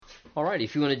All right,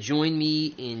 if you want to join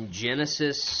me in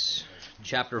Genesis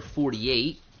chapter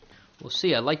 48, we'll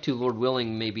see. I'd like to, Lord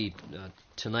willing, maybe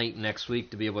tonight, next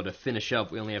week, to be able to finish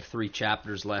up. We only have 3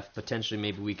 chapters left. Potentially,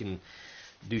 maybe we can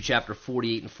do chapter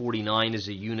 48 and 49 as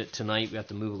a unit tonight. We have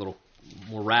to move a little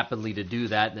more rapidly to do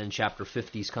that. And then chapter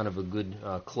 50 is kind of a good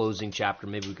closing chapter.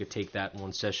 Maybe we could take that in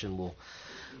one session.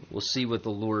 We'll see what the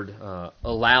Lord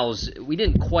allows. We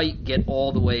didn't quite get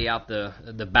all the way out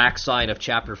the backside of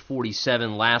chapter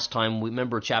 47 last time.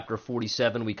 Remember chapter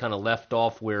 47, we kind of left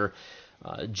off where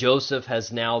Joseph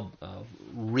has now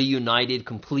reunited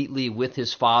completely with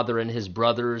his father and his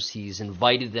brothers. He's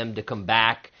invited them to come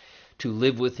back to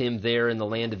live with him there in the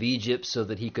land of Egypt so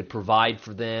that he could provide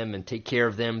for them and take care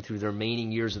of them through the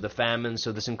remaining years of the famine.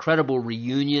 So this incredible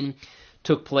reunion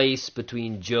took place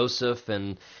between Joseph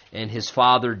and his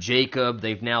father Jacob.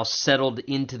 They've now settled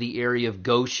into the area of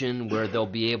Goshen where they'll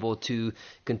be able to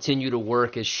continue to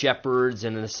work as shepherds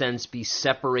and in a sense be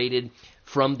separated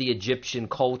from the Egyptian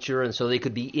culture. And so they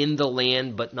could be in the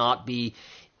land but not be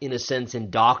in a sense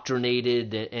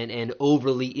indoctrinated and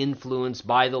overly influenced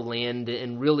by the land,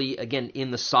 and really again in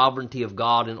the sovereignty of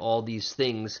God in all these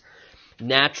things.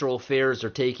 Natural affairs are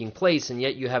taking place, and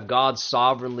yet you have God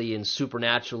sovereignly and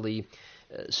supernaturally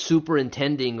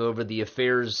superintending over the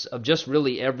affairs of just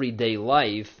really everyday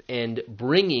life and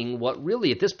bringing what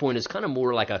really at this point is kind of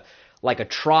more like a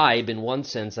tribe in one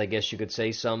sense, I guess you could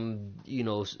say, some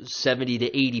 70 to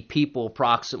 80 people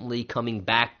approximately coming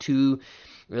back to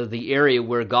the area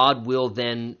where God will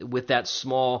then, with that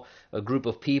small group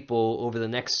of people over the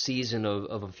next season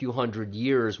of a few hundred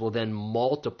years, will then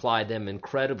multiply them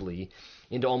incredibly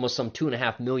into almost some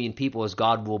 2.5 million people as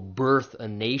God will birth a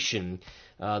nation,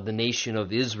 the nation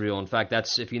of Israel. In fact,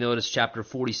 that's, if you notice, chapter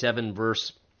 47,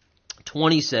 verse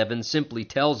 27 simply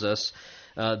tells us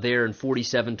there in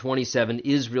 47:27,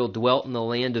 Israel dwelt in the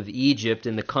land of Egypt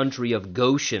in the country of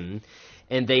Goshen,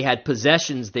 and they had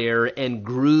possessions there and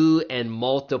grew and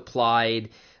multiplied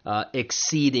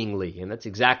exceedingly. And that's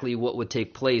exactly what would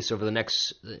take place over the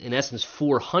next, in essence,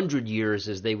 400 years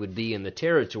as they would be in the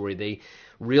territory. They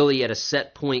really, at a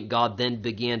set point, God then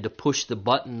began to push the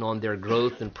button on their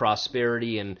growth and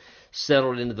prosperity and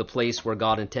settled into the place where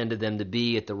God intended them to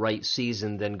be at the right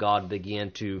season. Then God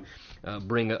began to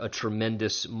bring a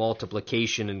tremendous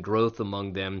multiplication and growth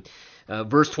among them.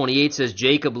 Verse 28 says,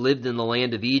 Jacob lived in the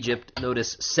land of Egypt,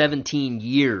 notice, 17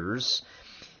 years.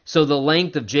 So the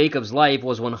length of Jacob's life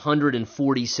was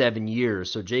 147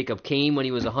 years. So Jacob came when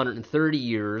he was 130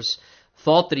 years,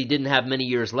 thought that he didn't have many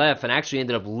years left, and actually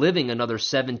ended up living another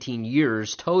 17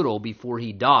 years total before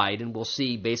he died. And we'll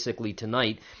see basically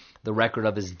tonight the record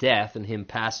of his death and him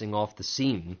passing off the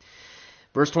scene.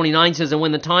 Verse 29 says, and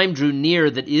when the time drew near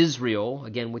that Israel,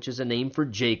 again, which is a name for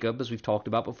Jacob, as we've talked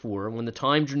about before, when the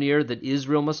time drew near that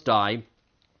Israel must die,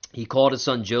 he called his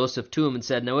son Joseph to him and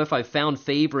said, now if I found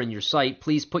favor in your sight,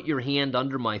 please put your hand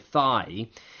under my thigh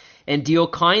and deal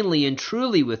kindly and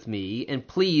truly with me, and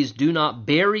please do not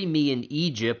bury me in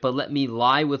Egypt, but let me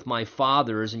lie with my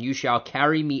fathers, and you shall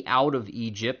carry me out of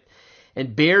Egypt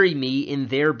and bury me in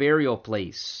their burial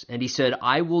place. And he said,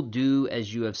 I will do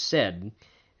as you have said.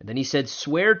 And then he said,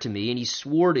 swear to me, and he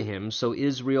swore to him. So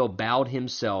Israel bowed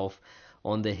himself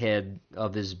on the head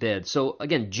of his bed. So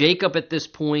again, Jacob at this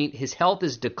point, his health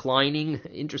is declining.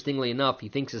 Interestingly enough, he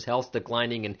thinks his health's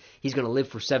declining and he's going to live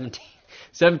for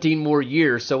 17 more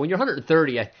years. So when you're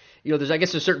 130, there's, I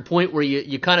guess, a certain point where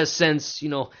you kind of sense,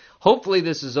 hopefully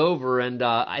this is over. And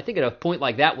I think at a point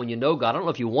like that, when you know God, I don't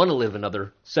know if you want to live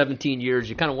another 17 years.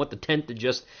 You kind of want the tent to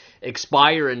just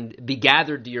expire and be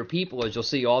gathered to your people, as you'll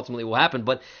see ultimately will happen.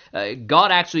 But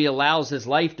God actually allows his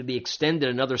life to be extended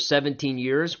another 17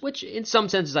 years, which in some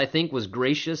senses I think was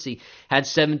gracious. He had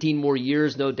 17 more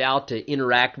years, no doubt, to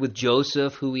interact with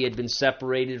Joseph, who he had been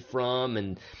separated from,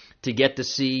 and to get to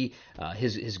see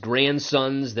his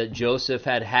grandsons that Joseph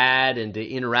had and to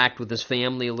interact with his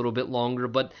family a little bit longer.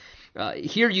 But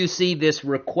here you see this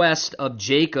request of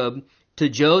Jacob to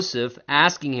Joseph,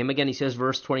 asking him, again he says,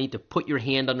 verse 20, to put your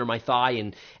hand under my thigh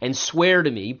and swear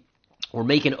to me, or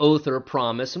make an oath or a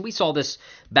promise. And we saw this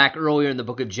back earlier in the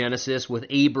book of Genesis with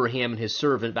Abraham and his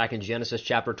servant back in Genesis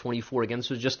chapter 24. Again, this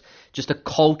was just a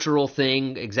cultural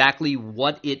thing. Exactly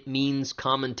what it means,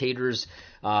 commentators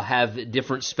have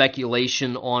different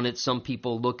speculation on it. Some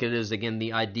people look at it as, again,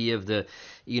 the idea of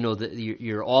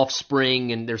your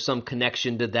offspring, and there's some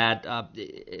connection to that.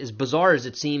 As bizarre as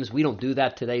it seems, we don't do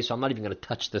that today, so I'm not even going to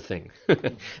touch the thing.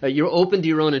 You're open to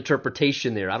your own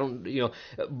interpretation there.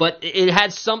 But it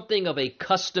had something of a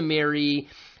customary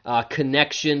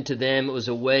connection to them. It was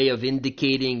a way of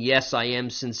indicating, yes, I am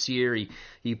sincere.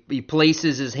 He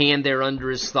places his hand there under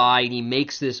his thigh, and he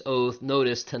makes this oath,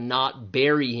 notice, to not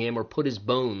bury him or put his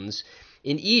bones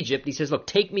in Egypt. He says, look,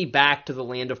 take me back to the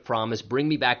land of promise. Bring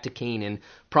me back to Canaan.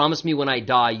 Promise me when I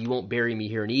die you won't bury me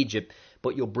here in Egypt,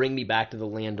 but you'll bring me back to the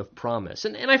land of promise.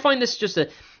 And I find this just an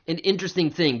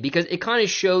interesting thing, because it kind of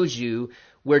shows you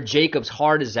where Jacob's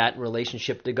heart is at in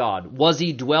relationship to God. Was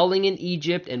he dwelling in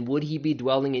Egypt, and would he be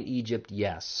dwelling in Egypt?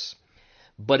 Yes.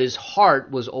 But his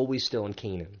heart was always still in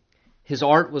Canaan. His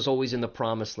heart was always in the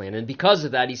promised land. And because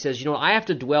of that, he says, I have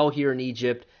to dwell here in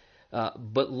Egypt,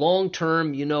 but long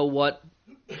term, you know what?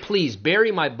 Please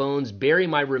bury my bones, bury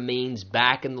my remains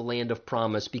back in the land of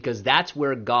promise, because that's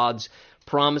where God's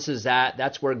promises at.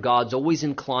 That's where God's always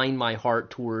inclined my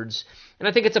heart towards. And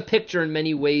I think it's a picture in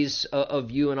many ways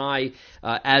of you and I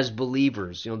as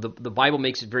believers. The Bible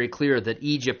makes it very clear that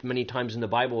Egypt, many times in the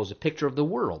Bible, is a picture of the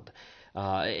world.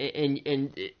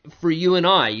 And for you and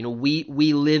I,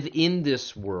 we live in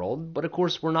this world, but of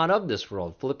course we're not of this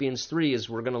world. Philippians 3, as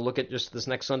we're going to look at just this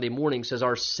next Sunday morning, says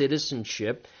our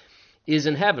citizenship is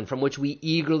in heaven, from which we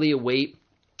eagerly await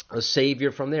a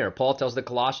Savior from there. Paul tells the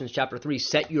Colossians chapter 3,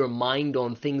 set your mind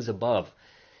on things above,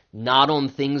 not on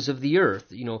things of the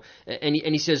earth. And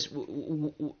he says,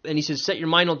 set your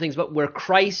mind on things but where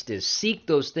Christ is. Seek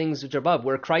those things which are above,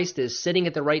 where Christ is, sitting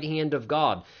at the right hand of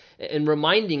God, and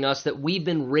reminding us that we've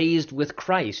been raised with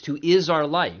Christ, who is our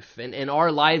life, and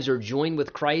our lives are joined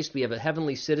with Christ. We have a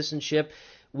heavenly citizenship.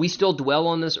 We still dwell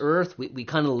on this earth. We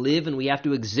kind of live, and we have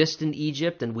to exist in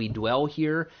Egypt, and we dwell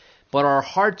here. But our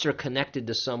hearts are connected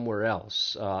to somewhere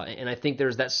else. And I think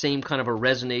there's that same kind of a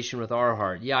resonation with our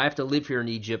heart. Yeah, I have to live here in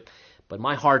Egypt, but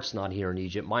my heart's not here in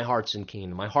Egypt. My heart's in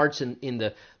Canaan. My heart's in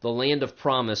the land of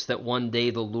promise that one day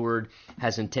the Lord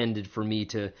has intended for me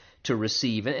to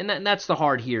receive. And that's the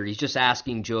heart here. He's just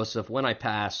asking Joseph, when I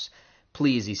pass,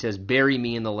 please, he says, bury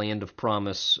me in the land of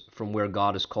promise from where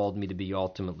God has called me to be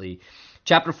ultimately.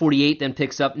 Chapter 48 then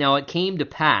picks up, now it came to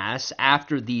pass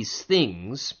after these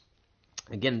things.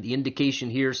 Again, the indication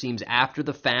here seems after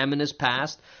the famine has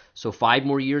passed, so 5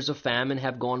 more years of famine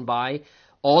have gone by.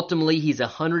 Ultimately, he's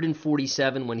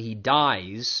 147 when he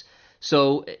dies,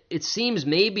 so it seems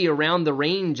maybe around the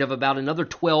range of about another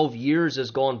 12 years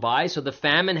has gone by, so the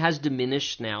famine has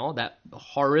diminished now, that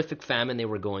horrific famine they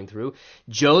were going through.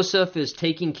 Joseph is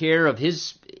taking care of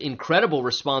his incredible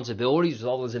responsibilities with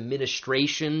all his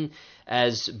administration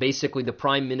as basically the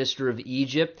prime minister of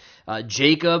Egypt.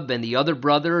 Jacob and the other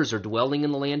brothers are dwelling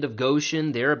in the land of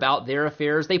Goshen. They're about their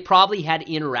affairs. They probably had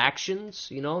interactions,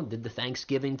 did the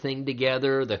Thanksgiving thing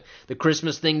together, the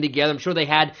Christmas thing together. I'm sure they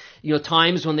had,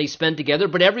 times when they spent together,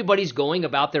 but everybody's going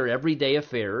about their everyday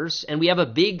affairs. And we have a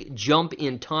big jump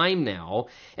in time now,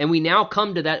 and we now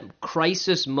come to that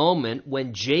crisis moment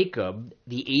when Jacob,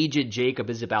 the aged Jacob,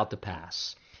 is about to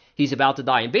pass. He's about to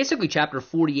die. And basically chapter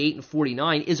 48 and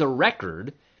 49 is a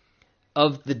record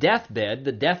of the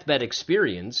deathbed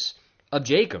experience of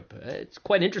Jacob. It's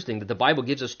quite interesting that the Bible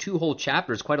gives us 2 whole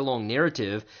chapters, quite a long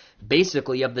narrative,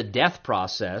 basically of the death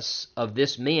process of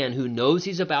this man who knows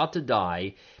he's about to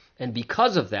die. And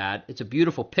because of that, it's a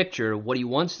beautiful picture. What he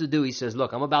wants to do, he says,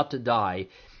 look, I'm about to die.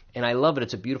 And I love it.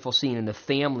 It's a beautiful scene. And the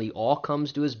family all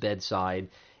comes to his bedside,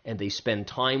 and they spend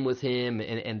time with him,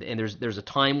 and there's a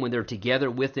time when they're together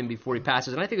with him before he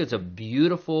passes. And I think it's a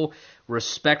beautiful,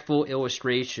 respectful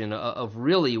illustration of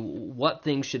really what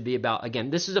things should be about.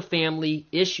 Again, this is a family.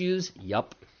 Issues,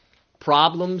 yup.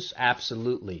 Problems,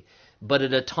 absolutely. But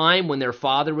at a time when their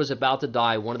father was about to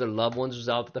die, one of their loved ones was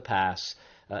out to pass,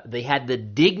 they had the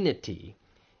dignity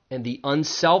and the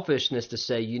unselfishness to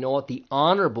say, you know what, the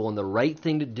honorable and the right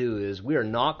thing to do is we are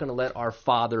not going to let our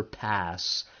father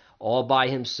pass all by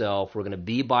himself. We're going to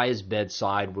be by his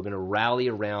bedside. We're going to rally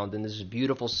around. And this is a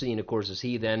beautiful scene, of course, as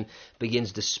he then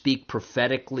begins to speak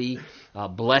prophetically,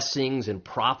 blessings and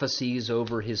prophecies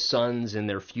over his sons and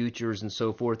their futures and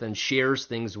so forth, and shares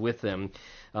things with them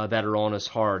that are on his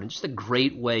heart. And just a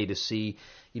great way to see,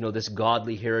 this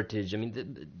godly heritage. I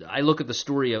mean, I look at the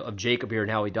story of Jacob here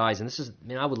and how he dies,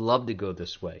 and I would love to go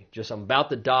this way. Just, I'm about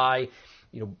to die.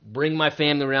 Bring my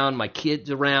family around, my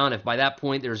kids around, if by that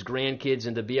point there's grandkids,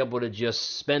 and to be able to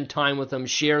just spend time with them,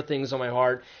 share things on my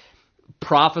heart,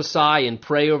 prophesy and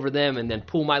pray over them, and then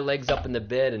pull my legs up in the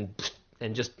bed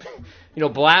and just,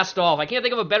 blast off. I can't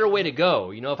think of a better way to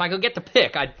go. If I could get to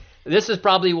pick, this is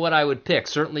probably what I would pick,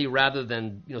 certainly rather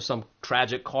than, some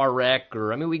tragic car wreck,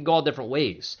 or, we can go all different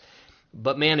ways.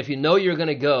 But man, if you know you're going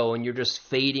to go and you're just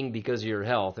fading because of your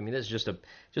health, this is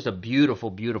just a beautiful,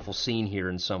 beautiful scene here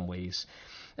in some ways.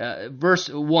 Verse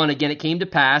 1, again, it came to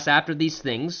pass after these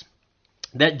things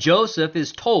that Joseph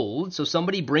is told, so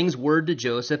somebody brings word to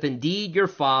Joseph, indeed your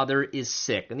father is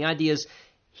sick. And the idea is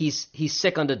he's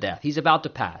sick unto death. He's about to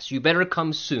pass. You better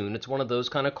come soon. It's one of those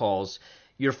kind of calls.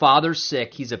 Your father's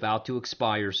sick. He's about to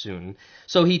expire soon.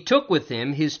 So he took with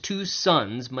him his two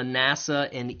sons, Manasseh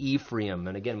and Ephraim.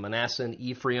 And again, Manasseh and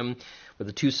Ephraim were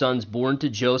the two sons born to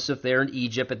Joseph there in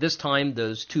Egypt. At this time,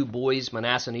 those two boys,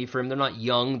 Manasseh and Ephraim, they're not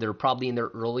young. They're probably in their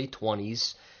early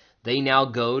 20s. They now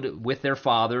go with their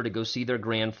father to go see their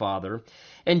grandfather.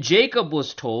 And Jacob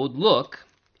was told, look,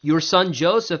 your son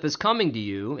Joseph is coming to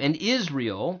you. And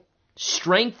Israel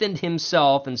strengthened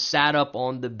himself and sat up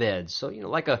on the bed. So,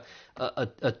 like a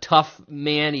tough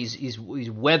man, he's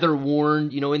weather worn,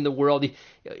 in the world.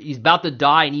 He's about to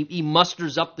die, and he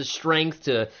musters up the strength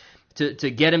to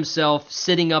get himself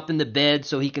sitting up in the bed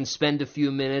so he can spend a few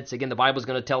minutes. Again, the Bible's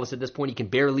going to tell us at this point he can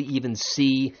barely even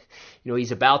see.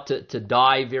 He's about to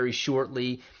die very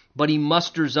shortly, but he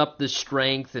musters up the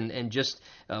strength and just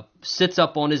sits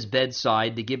up on his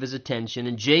bedside to give his attention.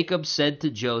 And Jacob said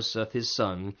to Joseph, his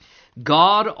son,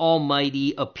 God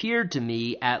Almighty appeared to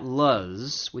me at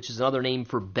Luz, which is another name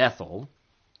for Bethel.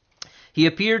 He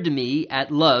appeared to me at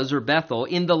Luz, or Bethel,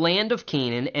 in the land of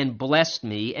Canaan, and blessed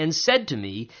me, and said to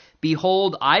me,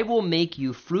 behold, I will make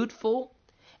you fruitful,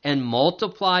 and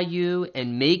multiply you,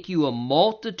 and make you a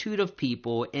multitude of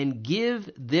people, and give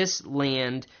this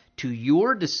land to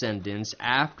your descendants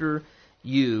after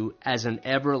you as an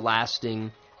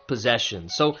everlasting possession.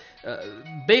 So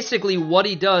basically what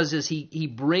he does is he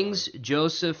brings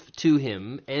Joseph to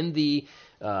him and the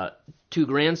two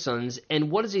grandsons, and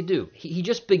what does he do? He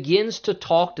just begins to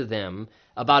talk to them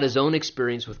about his own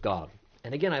experience with God.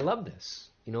 And again, I love this.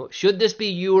 Should this be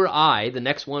you or I, the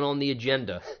next one on the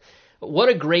agenda, what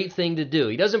a great thing to do.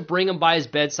 He doesn't bring him by his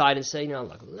bedside and say,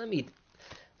 look, let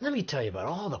me tell you about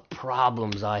all the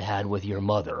problems I had with your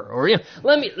mother, or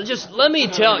let me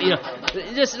tell you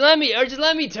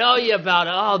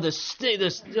about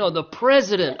the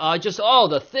president, just all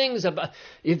the things about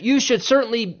if you should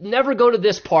certainly never go to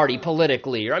this party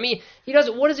politically, or he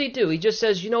doesn't. What does he do? He just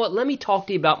says, what? Let me talk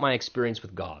to you about my experience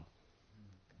with God.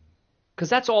 Because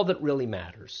that's all that really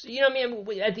matters.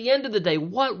 At the end of the day,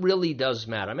 what really does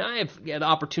matter? I have had the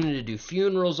opportunity to do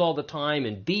funerals all the time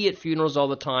and be at funerals all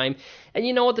the time. And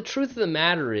you know what? The truth of the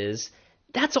matter is,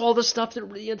 that's all the stuff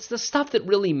it's the stuff that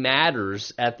really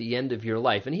matters at the end of your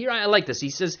life. And here I like this. He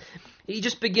says, he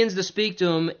just begins to speak to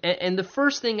him. And the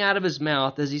first thing out of his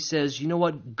mouth is he says, you know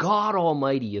what? God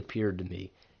Almighty appeared to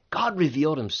me. God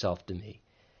revealed himself to me.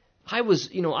 I was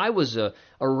a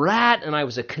rat, and I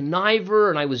was a conniver,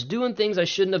 and I was doing things I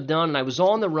shouldn't have done, and I was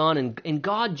on the run, and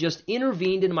God just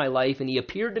intervened in my life, and he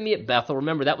appeared to me at Bethel.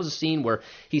 Remember, that was a scene where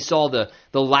he saw the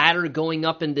ladder going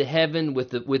up into heaven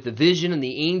with the vision and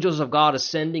the angels of God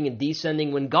ascending and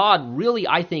descending, when God really,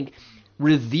 I think,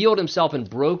 revealed himself and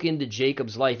broke into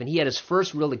Jacob's life, and he had his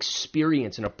first real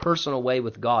experience in a personal way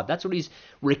with God. That's what he's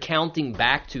recounting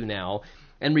back to now,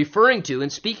 and referring to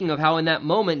and speaking of how in that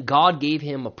moment God gave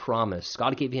him a promise.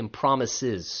 God gave him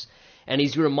promises. And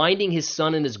he's reminding his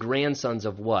son and his grandsons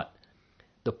of what?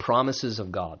 The promises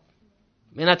of God.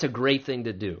 Man, that's a great thing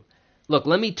to do. Look,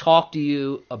 let me talk to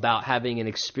you about having an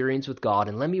experience with God,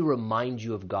 and let me remind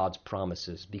you of God's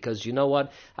promises. Because you know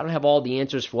what? I don't have all the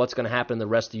answers for what's going to happen in the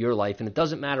rest of your life, and it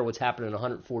doesn't matter what's happened in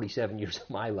 147 years of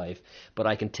my life. But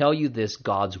I can tell you this,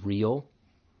 God's real.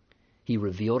 He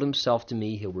revealed himself to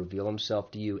me. He'll reveal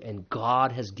himself to you. And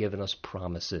God has given us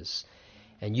promises.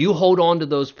 And you hold on to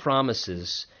those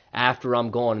promises after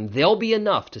I'm gone. And they'll be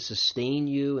enough to sustain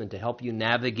you and to help you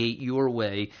navigate your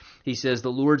way. He says,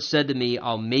 the Lord said to me,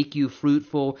 I'll make you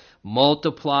fruitful,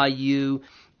 multiply you,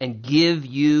 and give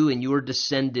you and your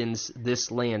descendants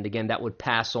this land. Again, that would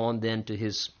pass on then to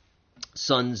his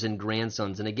sons and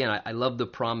grandsons. And again, I love the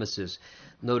promises.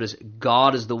 Notice,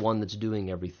 God is the one that's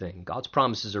doing everything. God's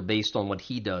promises are based on what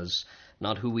he does,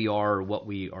 not who we are or what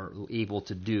we are able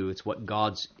to do. It's what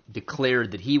God's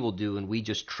declared that he will do, and we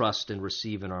just trust and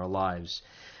receive in our lives.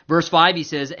 Verse 5, he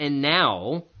says, and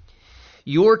now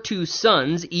your two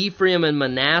sons, Ephraim and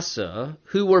Manasseh,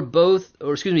 who were born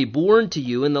to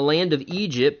you in the land of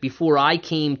Egypt before I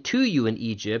came to you in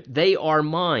Egypt, they are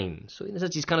mine. So in a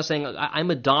sense, he's kind of saying,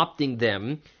 I'm adopting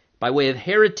them by way of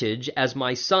heritage as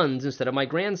my sons instead of my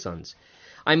grandsons.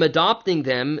 I'm adopting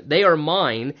them, they are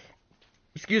mine,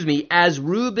 as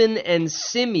Reuben and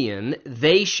Simeon,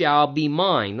 they shall be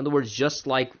mine. In other words, just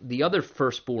like the other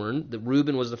firstborn, that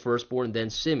Reuben was the firstborn, then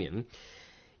Simeon.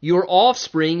 Your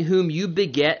offspring whom you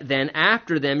beget then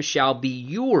after them shall be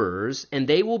yours, and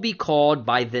they will be called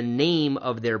by the name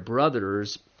of their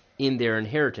brothers in their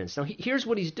inheritance. Now here's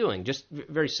what he's doing, just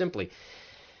very simply.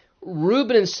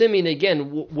 Reuben and Simeon,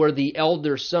 again, were the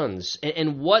elder sons.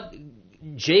 And what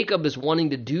Jacob is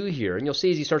wanting to do here, and you'll see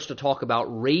as he starts to talk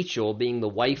about Rachel being the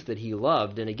wife that he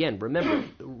loved, and again, remember,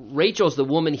 Rachel's the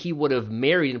woman he would have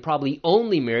married and probably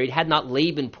only married had not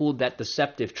Laban pulled that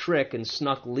deceptive trick and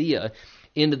snuck Leah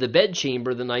into the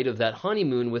bedchamber the night of that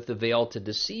honeymoon with the veil to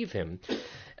deceive him.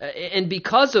 And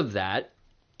because of that,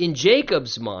 in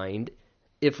Jacob's mind,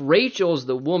 if Rachel's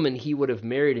the woman he would have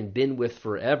married and been with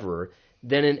forever,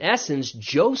 then in essence,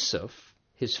 Joseph,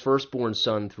 his firstborn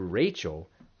son through Rachel,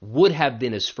 would have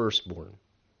been his firstborn.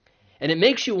 And it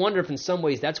makes you wonder if in some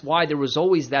ways that's why there was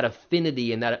always that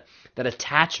affinity and that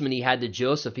attachment he had to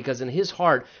Joseph, because in his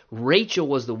heart, Rachel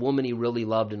was the woman he really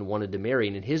loved and wanted to marry.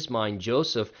 And in his mind,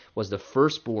 Joseph was the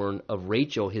firstborn of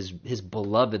Rachel, his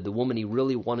beloved, the woman he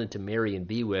really wanted to marry and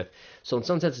be with. So in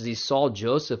some senses, he saw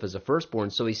Joseph as a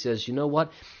firstborn. So he says, you know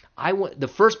what? The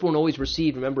firstborn always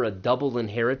received, remember, a double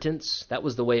inheritance. That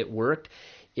was the way it worked.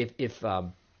 If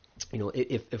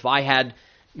I had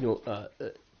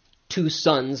two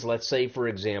sons, let's say, for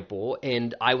example,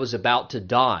 and I was about to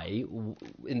die,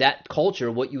 in that culture,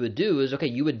 what you would do is,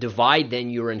 you would divide then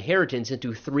your inheritance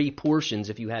into three portions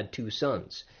if you had two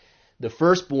sons. The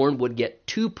firstborn would get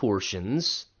two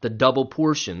portions, the double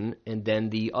portion, and then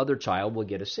the other child would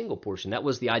get a single portion. That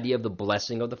was the idea of the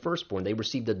blessing of the firstborn. They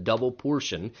received a double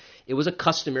portion. It was a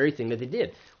customary thing that they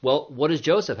did. Well, what does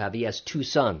Joseph have? He has two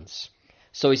sons.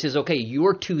 So he says,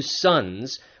 your two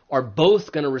sons are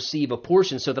both going to receive a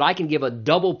portion so that I can give a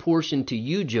double portion to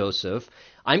you, Joseph.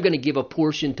 I'm going to give a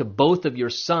portion to both of your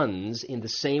sons in the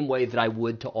same way that I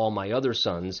would to all my other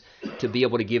sons to be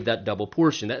able to give that double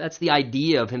portion. That's the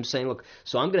idea of him saying, look,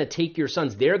 so I'm going to take your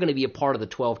sons. They're going to be a part of the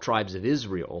 12 tribes of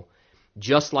Israel,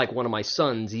 just like one of my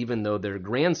sons, even though they're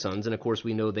grandsons. And of course,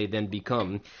 we know they then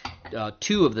become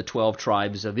two of the 12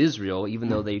 tribes of Israel, even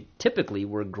though they typically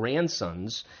were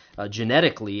grandsons,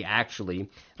 genetically, actually,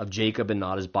 of Jacob and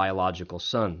not his biological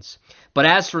sons. But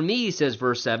as for me, says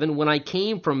verse 7, when I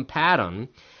came from Paddan,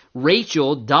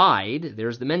 Rachel died,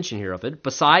 there's the mention here of it,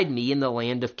 beside me in the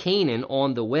land of Canaan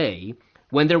on the way,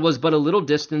 when there was but a little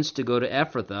distance to go to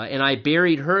Ephrathah, and I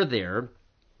buried her there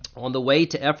on the way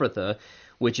to Ephrathah,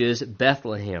 which is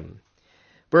Bethlehem.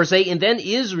 Verse 8, and then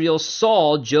Israel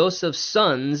saw Joseph's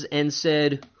sons and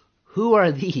said, who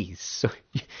are these? So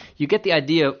you get the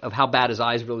idea of how bad his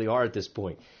eyes really are at this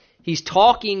point. He's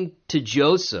talking to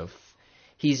Joseph.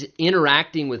 He's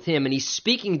interacting with him, and he's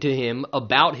speaking to him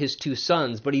about his two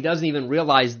sons, but he doesn't even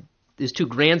realize his two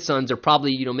grandsons are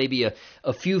probably, maybe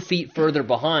a few feet further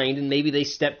behind, and maybe they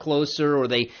step closer, or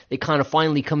they kind of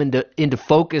finally come into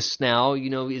focus now.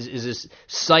 His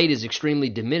sight is extremely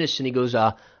diminished, and he goes,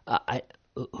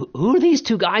 who are these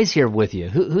two guys here with you?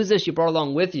 Who's this you brought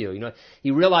along with you?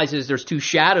 He realizes there's two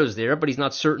shadows there, but he's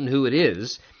not certain who it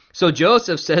is. So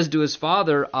Joseph says to his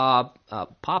father,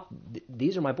 Pop,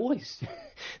 these are my boys.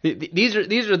 These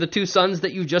are the two sons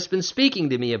that you've just been speaking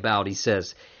to me about, he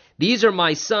says. These are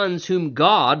my sons whom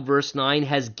God, verse 9,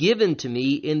 has given to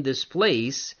me in this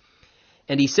place.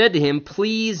 And he said to him,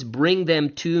 please bring them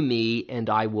to me, and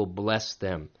I will bless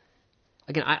them.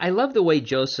 Again, I love the way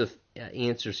Joseph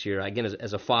answers here. Again,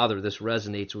 as a father, this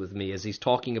resonates with me. As he's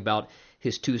talking about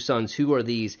his two sons, who are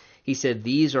these? He said,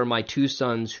 these are my two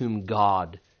sons whom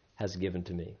God has given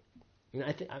to me.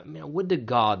 I would to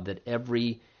God that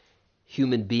every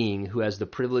human being who has the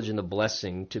privilege and the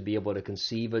blessing to be able to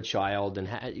conceive a child and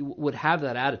would have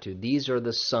that attitude. These are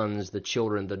the sons, the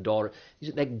children, the daughter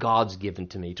that God's given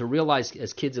to me. To realize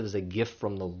as kids it is a gift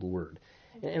from the Lord.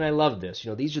 And I love this.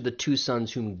 These are the two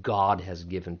sons whom God has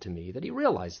given to me. That he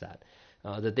realized that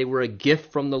they were a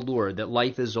gift from the Lord, that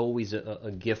life is always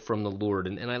a gift from the Lord.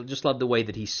 And I just love the way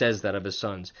that he says that of his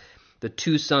sons. The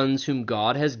two sons whom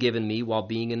God has given me while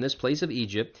being in this place of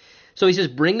Egypt. So he says,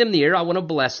 bring them near. I want to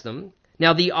bless them.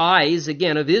 Now the eyes,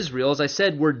 again, of Israel, as I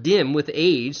said, were dim with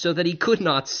age, so that he could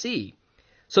not see.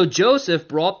 So Joseph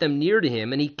brought them near to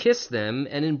him, and he kissed them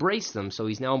and embraced them. So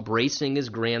he's now embracing his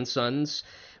grandsons,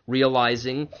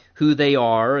 realizing who they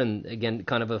are, and again,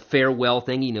 kind of a farewell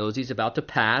thing. He knows he's about to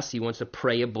pass. He wants to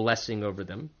pray a blessing over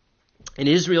them. And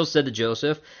Israel said to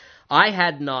Joseph, I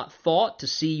had not thought to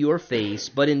see your face,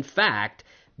 but in fact,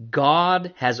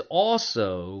 God has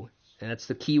also, and that's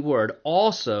the key word,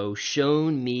 also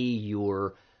shown me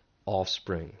your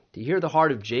offspring. Do you hear the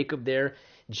heart of Jacob there?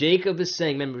 Jacob is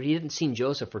saying, remember, he hadn't seen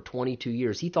Joseph for 22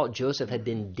 years. He thought Joseph had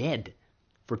been dead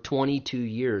for 22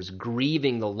 years,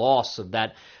 grieving the loss of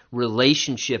that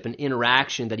relationship and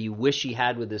interaction that he wished he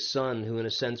had with his son, who in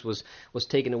a sense was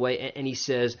taken away. And he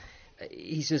says,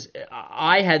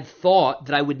 I had thought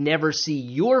that I would never see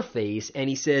your face. And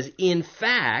he says, in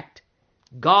fact,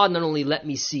 God not only let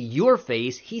me see your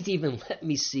face, he's even let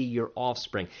me see your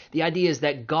offspring. The idea is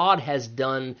that God has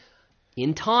done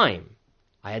in time.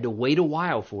 I had to wait a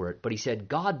while for it, but he said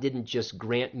God didn't just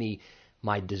grant me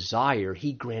my desire,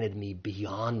 he granted me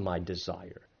beyond my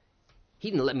desire. He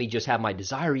didn't let me just have my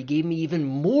desire, he gave me even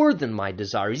more than my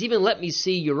desire. He's even let me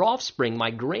see your offspring,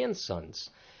 my grandsons.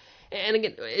 And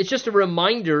again, it's just a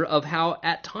reminder of how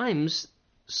at times,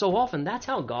 so often, that's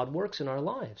how God works in our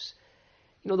lives.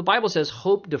 You know, the Bible says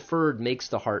hope deferred makes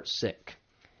the heart sick.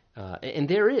 And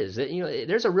there is. You know,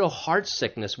 there's a real heart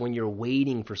sickness when you're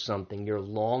waiting for something, you're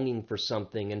longing for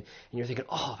something, and you're thinking,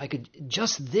 oh, if I could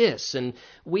just this. And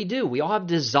we do. We all have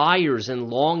desires and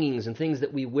longings and things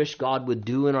that we wish God would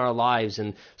do in our lives,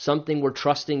 and something we're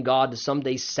trusting God to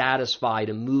someday satisfy,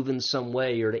 to move in some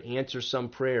way, or to answer some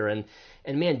prayer. And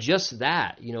man, just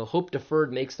that, you know, hope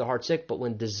deferred makes the heart sick, but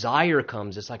when desire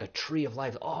comes, it's like a tree of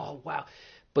life. Oh, wow.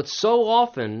 But so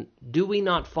often, do we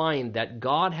not find that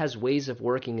God has ways of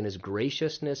working in his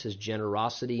graciousness, his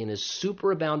generosity, and his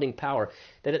superabounding power,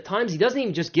 that at times he doesn't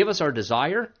even just give us our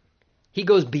desire, he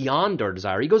goes beyond our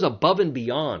desire. He goes above and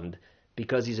beyond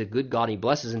because he's a good God and he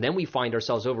blesses. And then we find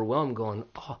ourselves overwhelmed going,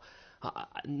 oh,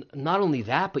 not only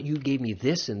that, but you gave me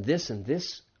this and this and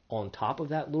this on top of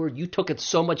that, Lord. You took it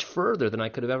so much further than I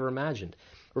could have ever imagined.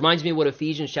 Reminds me of what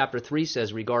Ephesians chapter 3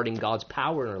 says regarding God's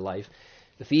power in our life.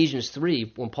 Ephesians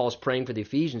 3, when Paul's praying for the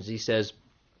Ephesians, he says,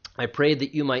 I pray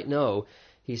that you might know,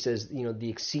 he says, you know,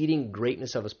 the exceeding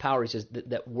greatness of his power, he says,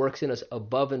 that works in us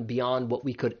above and beyond what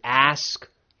we could ask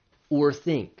or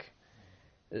think.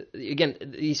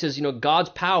 Again, he says, you know, God's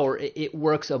power, it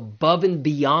works above and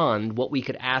beyond what we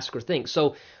could ask or think.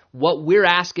 So what we're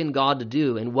asking God to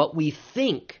do and what we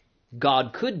think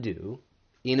God could do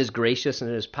in his graciousness and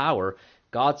in his power,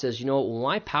 God says, you know, when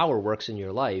my power works in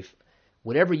your life,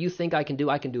 whatever you think I can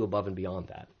do above and beyond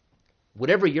that.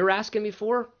 Whatever you're asking me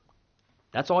for,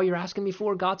 that's all you're asking me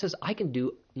for. God says, I can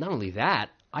do not only that,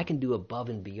 I can do above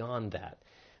and beyond that.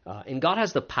 And God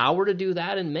has the power to do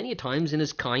that, and many times in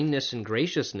his kindness and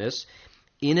graciousness,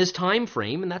 in his time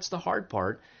frame, and that's the hard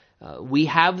part, we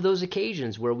have those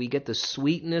occasions where we get the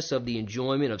sweetness of the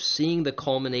enjoyment of seeing the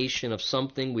culmination of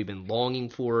something we've been longing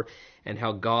for, and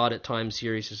how God at times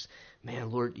here, he says,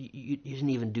 man, Lord, you didn't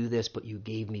even do this, but you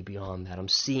gave me beyond that. I'm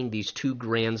seeing these two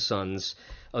grandsons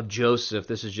of Joseph.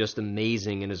 This is just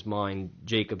amazing in his mind,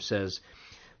 Jacob says.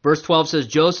 Verse 12 says,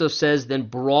 Joseph says, then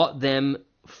brought them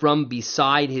from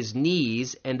beside his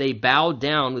knees, and they bowed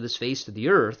down with his face to the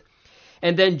earth.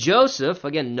 And then Joseph,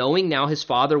 again, knowing now his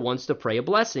father wants to pray a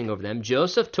blessing over them,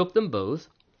 Joseph took them both,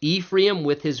 Ephraim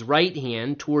with his right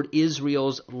hand toward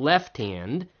Israel's left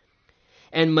hand,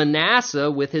 and Manasseh,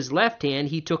 with his left hand,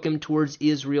 he took him towards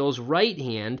Israel's right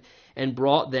hand and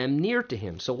brought them near to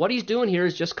him. So what he's doing here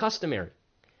is just customary.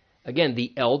 Again,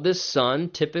 the eldest son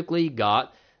typically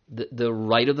got the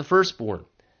right of the firstborn.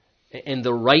 And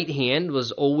the right hand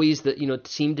was always,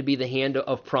 seemed to be the hand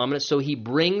of prominence. So he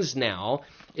brings now,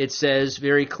 it says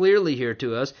very clearly here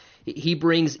to us, he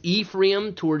brings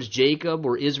Ephraim towards Jacob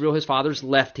or Israel, his father's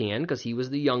left hand, because he was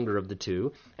the younger of the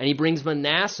two. And he brings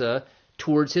Manasseh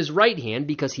towards his right hand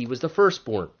because he was the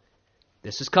firstborn.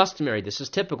 This is customary. This is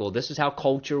typical. This is how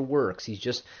culture works. He's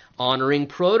just honoring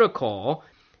protocol.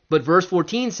 But verse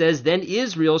 14 says, then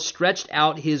Israel stretched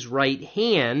out his right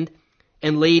hand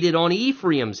and laid it on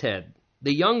Ephraim's head,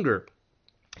 the younger.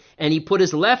 And he put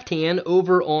his left hand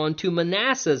over onto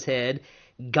Manasseh's head,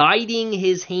 guiding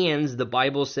his hands, the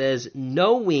Bible says,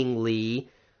 knowingly,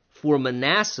 for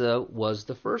Manasseh was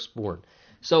the firstborn.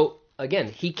 So, again,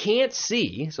 he can't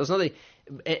see. So it's nothing.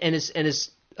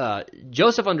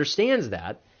 Joseph understands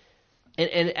that,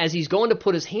 and as he's going to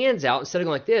put his hands out, instead of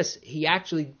going like this, he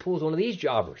actually pulls one of these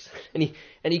jobbers, and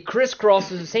he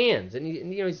crisscrosses his hands, and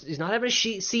he's not having a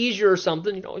seizure or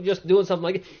something, just doing something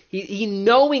like it. He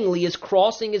knowingly is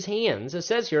crossing his hands. It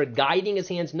says here, guiding his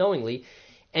hands knowingly,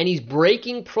 and he's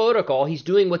breaking protocol. He's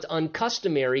doing what's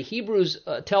uncustomary. Hebrews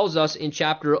tells us in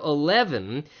chapter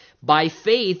 11. By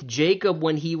faith, Jacob,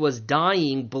 when he was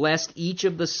dying, blessed each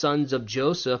of the sons of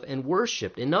Joseph and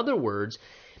worshipped. In other words,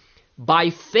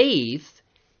 by faith,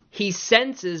 he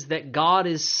senses that God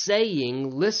is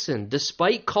saying, listen,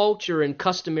 despite culture and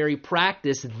customary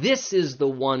practice, this is the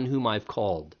one whom I've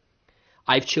called.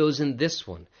 I've chosen this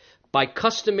one. By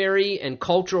customary and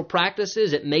cultural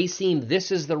practices, it may seem this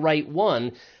is the right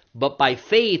one, but by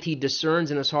faith, he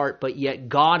discerns in his heart, but yet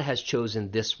God has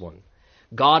chosen this one.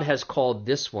 God has called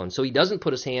this one. So he doesn't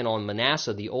put his hand on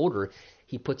Manasseh, the older.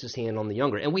 He puts his hand on the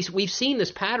younger. And we've seen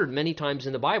this pattern many times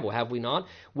in the Bible, have we not?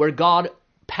 Where God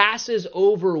passes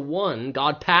over one.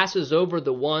 God passes over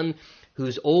the one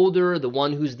who's older, the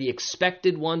one who's the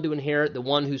expected one to inherit, the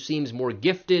one who seems more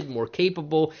gifted, more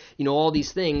capable, all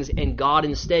these things, and God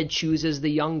instead chooses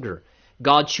the younger.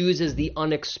 God chooses the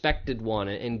unexpected one,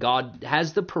 and God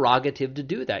has the prerogative to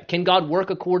do that. Can God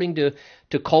work according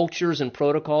to cultures and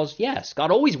protocols? Yes. God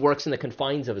always works in the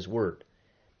confines of his word.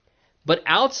 But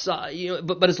outside,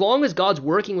 but as long as God's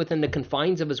working within the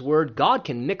confines of his word, God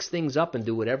can mix things up and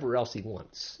do whatever else he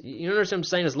wants. You understand what I'm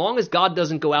saying? As long as God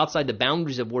doesn't go outside the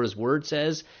boundaries of what his word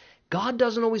says, God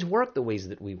doesn't always work the ways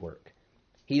that we work.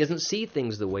 He doesn't see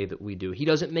things the way that we do. He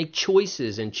doesn't make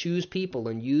choices and choose people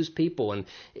and use people. And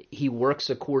he works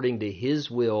according to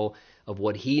his will of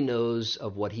what he knows,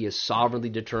 of what he has sovereignly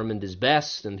determined is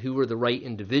best, and who are the right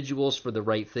individuals for the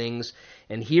right things.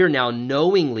 And here now,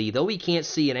 knowingly, though he can't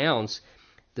see an ounce,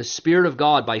 the Spirit of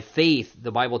God, by faith,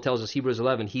 the Bible tells us, Hebrews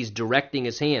 11, he's directing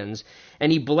his hands.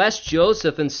 And he blessed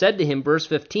Joseph and said to him, verse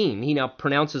 15, he now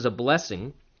pronounces a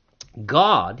blessing.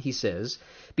 God, he says,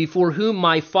 before whom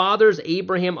my fathers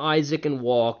Abraham, Isaac, and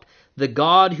walked, the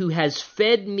God who has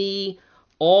fed me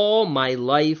all my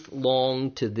life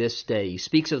long to this day. He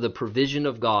speaks of the provision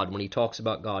of God when he talks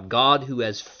about God. God who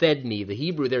has fed me. The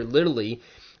Hebrew there literally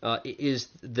is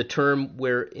the term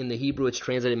where in the Hebrew it's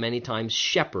translated many times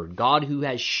shepherd. God who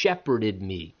has shepherded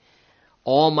me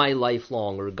all my life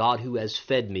long, or God who has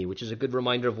fed me, which is a good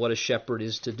reminder of what a shepherd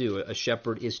is to do. A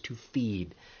shepherd is to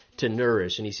feed, to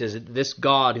nourish. And he says, this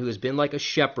God who has been like a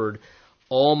shepherd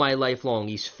all my life long,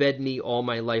 he's fed me all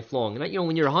my life long. And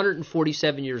when you're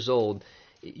 147 years old,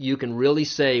 you can really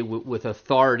say with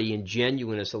authority and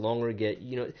genuineness, the longer you get,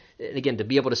 and again, to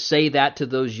be able to say that to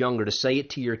those younger, to say it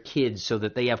to your kids so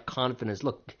that they have confidence.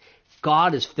 Look,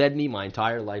 God has fed me my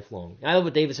entire life long. I love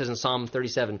what David says in Psalm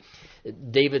 37.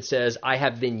 David says, I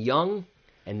have been young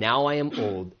and now I am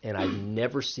old, and I've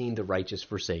never seen the righteous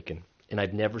forsaken, and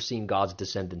I've never seen God's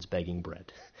descendants begging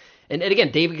bread. And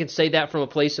again, David can say that from a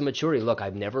place of maturity. Look,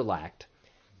 I've never lacked.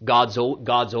 God's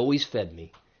always fed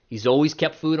me. He's always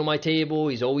kept food on my table.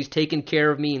 He's always taken care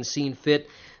of me and seen fit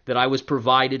that I was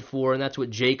provided for. And that's what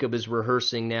Jacob is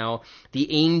rehearsing now.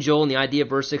 The angel, and the idea of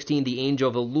verse 16, the angel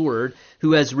of the Lord,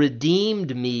 who has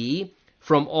redeemed me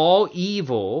from all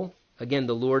evil. Again,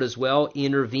 the Lord as well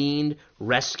intervened,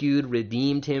 rescued,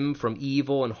 redeemed him from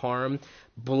evil and harm.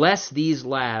 Bless these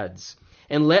lads,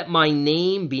 and let my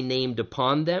name be named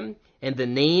upon them, and the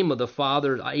name of the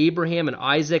fathers Abraham and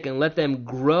Isaac, and let them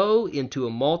grow into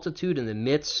a multitude in the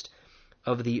midst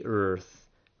of the earth.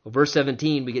 Well, verse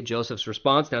 17, we get Joseph's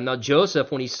response. Now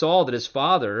Joseph, when he saw that his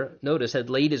father, notice,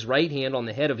 had laid his right hand on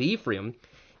the head of Ephraim,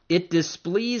 it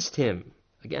displeased him.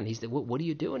 Again, he said, what are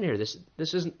you doing here? This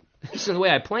isn't the way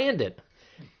I planned it.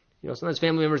 Sometimes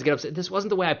family members get upset. This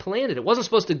wasn't the way I planned it. It wasn't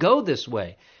supposed to go this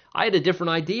way. I had a different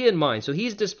idea in mind. So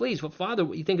he's displeased. Well, Father,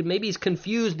 you think maybe he's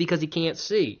confused because he can't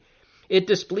see. It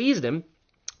displeased him,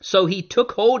 so he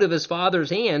took hold of his father's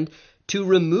hand to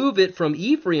remove it from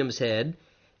Ephraim's head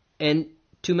and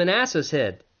to Manasseh's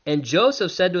head. And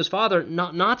Joseph said to his father,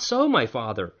 Not so, my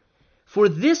father, for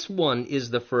this one is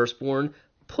the firstborn.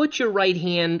 Put your right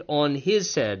hand on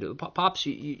his head. Pops,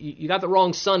 you got the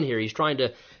wrong son here. He's trying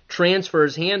to transfer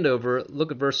his hand over.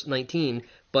 Look at verse 19.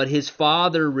 But his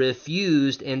father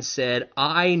refused and said,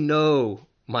 I know,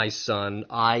 my son,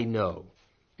 I know.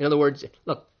 In other words,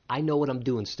 look, I know what I'm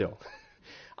doing still.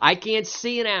 I can't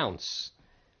see an ounce,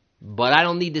 but I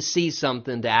don't need to see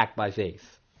something to act by faith.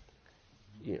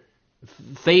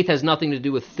 Faith has nothing to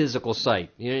do with physical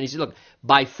sight. And he said, look,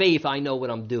 by faith I know what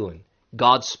I'm doing.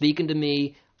 God's speaking to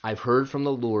me. I've heard from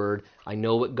the Lord. I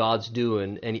know what God's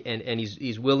doing. And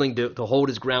he's willing to hold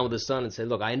his ground with his son and say,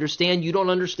 look, I understand you don't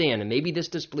understand, and maybe this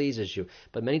displeases you.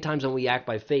 But many times when we act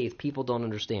by faith, people don't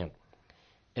understand.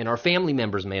 And our family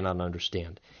members may not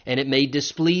understand. And it may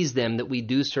displease them that we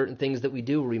do certain things that we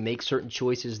do, or we make certain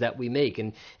choices that we make.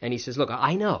 And he says, look,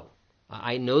 I know.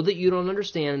 I know that you don't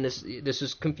understand, and this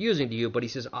is confusing to you, but he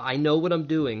says, I know what I'm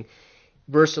doing.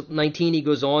 Verse 19, he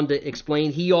goes on to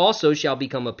explain, he also shall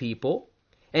become a people,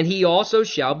 and he also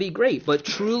shall be great. But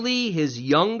truly his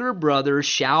younger brother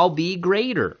shall be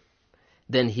greater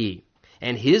than he,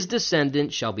 and his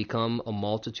descendant shall become a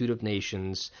multitude of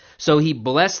nations. So he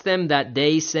blessed them that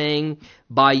day, saying,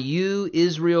 by you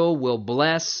Israel will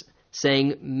bless,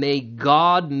 saying, may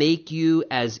God make you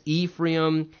as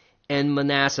Ephraim and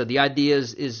Manasseh. The idea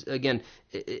is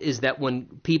that when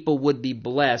people would be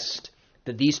blessed,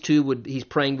 that these two he's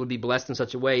praying would be blessed in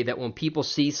such a way that when people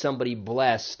see somebody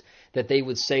blessed, that they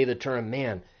would say the term,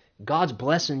 man, God's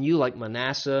blessing you like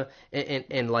Manasseh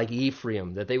and like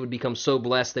Ephraim, that they would become so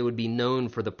blessed they would be known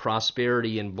for the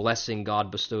prosperity and blessing God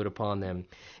bestowed upon them.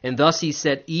 And thus he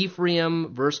set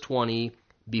Ephraim, verse 20,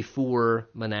 before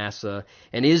Manasseh.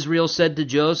 And Israel said to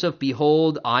Joseph,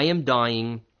 Behold, I am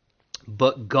dying,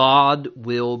 but God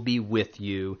will be with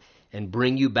you and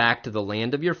bring you back to the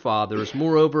land of your fathers.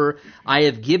 Moreover, I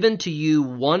have given to you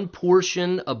one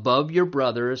portion above your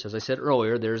brothers. As I said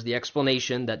earlier, there's the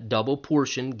explanation, that double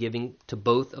portion giving to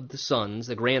both of the sons,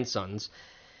 the grandsons,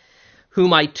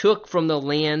 whom I took from the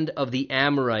land of the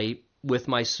Amorite with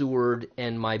my sword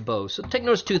and my bow. So take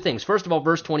notice two things. First of all,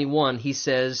 verse 21, he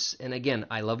says, and again,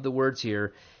 I love the words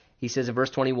here. He says in verse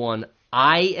 21,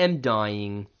 I am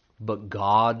dying, but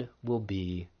God will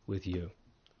be with you.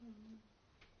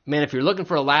 Man, if you're looking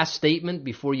for a last statement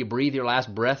before you breathe your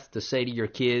last breath to say to your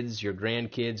kids, your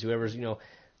grandkids, whoever's,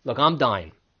 look, I'm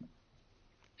dying.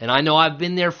 And I know I've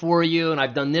been there for you, and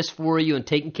I've done this for you and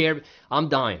taken care of you. I'm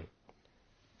dying.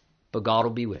 But God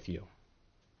will be with you.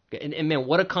 And man,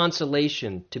 what a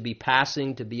consolation to be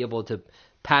able to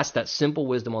pass that simple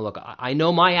wisdom on. Look, I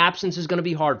know my absence is going to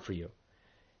be hard for you.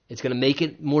 It's going to make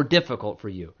it more difficult for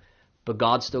you. But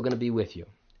God's still going to be with you.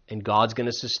 And God's going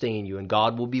to sustain you. And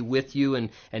God will be with you. And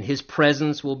His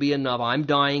presence will be enough. I'm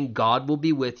dying. God will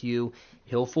be with you.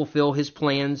 He'll fulfill His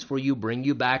plans for you, bring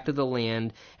you back to the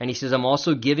land. And He says, I'm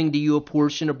also giving to you a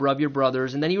portion above your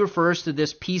brothers. And then He refers to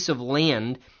this piece of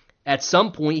land. At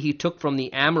some point, He took from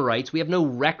the Amorites. We have no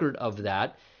record of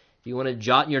that. If you want to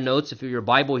jot in your notes, if you're your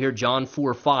Bible here, John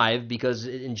 4:5, because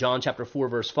in John chapter 4,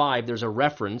 verse 5, there's a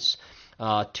reference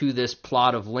to this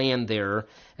plot of land there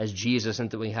as Jesus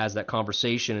intimately has that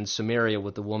conversation in Samaria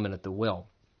with the woman at the well.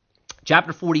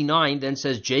 Chapter 49 then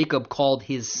says Jacob called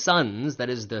his sons, that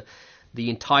is the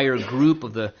entire group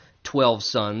of the 12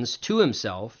 sons, to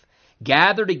himself.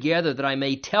 Gather together that I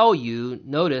may tell you,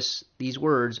 notice these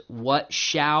words, what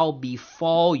shall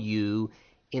befall you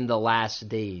in the last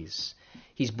days.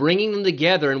 He's bringing them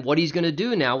together, and what he's going to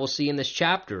do now, we'll see in this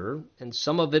chapter, and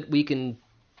some of it we can,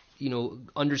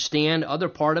 understand. Other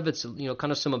part of it's,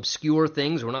 kind of some obscure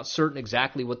things. We're not certain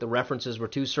exactly what the references were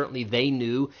to. Certainly they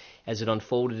knew as it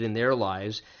unfolded in their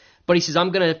lives. But he says,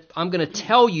 I'm going to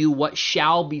tell you what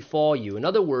shall befall you. In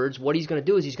other words, what he's going to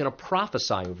do is he's going to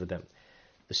prophesy over them.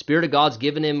 The Spirit of God's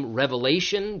given him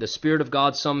revelation. The Spirit of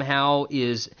God somehow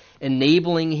is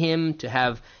enabling him to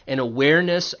have an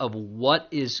awareness of what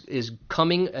is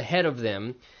coming ahead of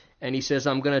them. And he says,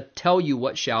 I'm going to tell you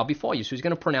what shall befall you. So he's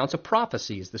going to pronounce a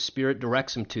prophecy as the Spirit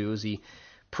directs him to as he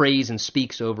prays and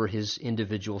speaks over his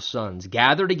individual sons.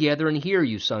 Gather together and hear,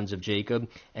 you sons of Jacob,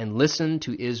 and listen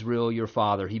to Israel your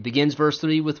father. He begins verse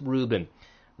 3 with Reuben.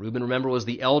 Reuben, remember, was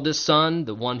the eldest son,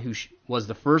 the one who was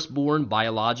the firstborn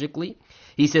biologically.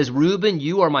 He says, Reuben,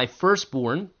 you are my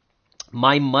firstborn,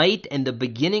 my might and the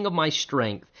beginning of my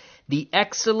strength, the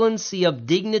excellency of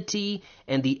dignity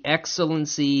and the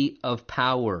excellency of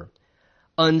power.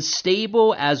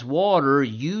 Unstable as water,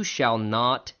 you shall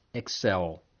not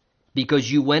excel.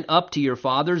 Because you went up to your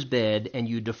father's bed and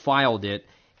you defiled it,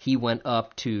 he went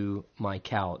up to my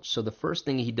couch. So the first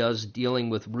thing he does dealing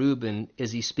with Reuben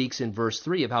is he speaks in verse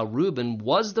 3 of how Reuben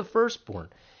was the firstborn.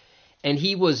 And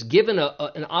he was given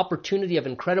an opportunity of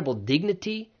incredible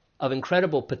dignity, of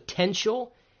incredible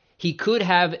potential. He could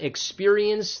have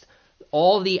experienced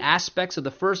all the aspects of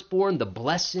the firstborn, the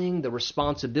blessing, the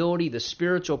responsibility, the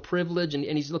spiritual privilege. And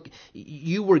he's looking,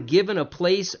 you were given a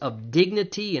place of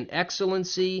dignity and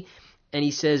excellency. And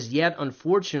he says, yet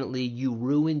unfortunately, you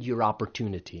ruined your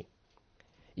opportunity.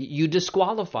 You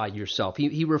disqualified yourself.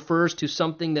 He refers to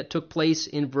something that took place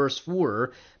in verse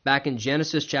 4 back in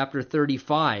Genesis chapter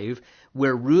 35,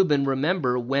 where Reuben,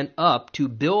 remember, went up to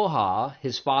Bilhah,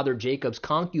 his father Jacob's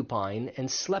concubine,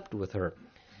 and slept with her.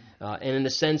 And in a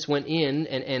sense went in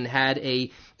and had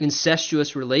a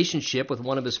incestuous relationship with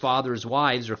one of his father's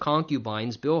wives or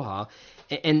concubines, Bilhah.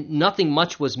 And nothing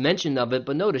much was mentioned of it,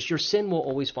 but notice, your sin will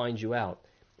always find you out.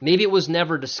 Maybe it was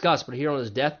never discussed, but here on his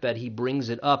deathbed, he brings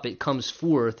it up. It comes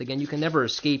forth. Again, you can never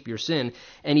escape your sin.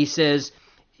 And he says,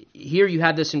 here you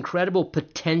have this incredible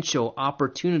potential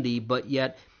opportunity, but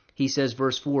yet, he says,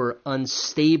 verse 4,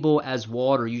 unstable as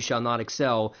water, you shall not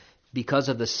excel because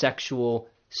of the sexual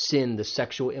sin, the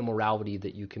sexual immorality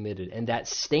that you committed. And that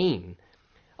stain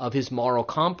of his moral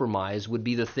compromise would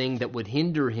be the thing that would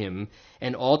hinder him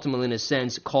and ultimately, in a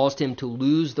sense, caused him to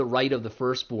lose the right of the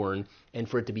firstborn and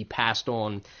for it to be passed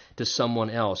on to someone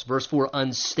else. Verse 4,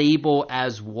 unstable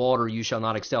as water, you shall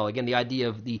not excel. Again, the idea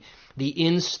of the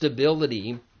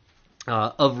instability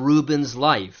of Reuben's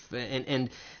life.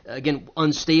 And again,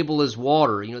 unstable as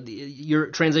water. Your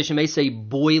translation may say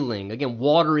boiling. Again,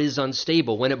 water is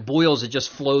unstable. When it boils, it just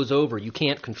flows over. You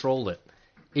can't control it.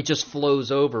 It just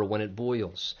flows over when it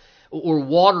boils. Or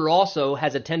water also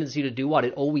has a tendency to do what?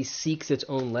 It always seeks its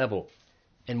own level.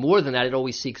 And more than that, it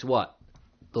always seeks what?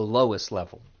 the lowest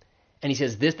level. And he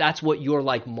says that's what you're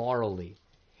like morally.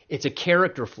 It's a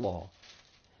character flaw.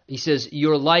 He says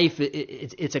your life,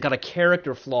 it's got a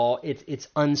character flaw. It's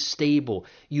unstable.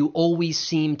 You always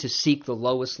seem to seek the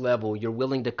lowest level. You're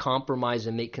willing to compromise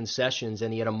and make concessions.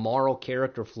 And he had a moral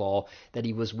character flaw that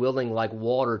he was willing, like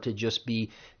water, to just be,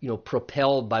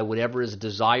 propelled by whatever his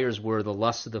desires were, the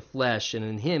lust of the flesh. And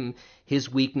in him, his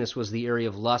weakness was the area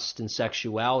of lust and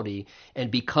sexuality.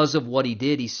 And because of what he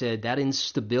did, he said, that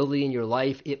instability in your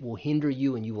life, it will hinder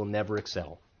you and you will never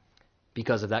excel.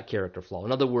 Because of that character flaw.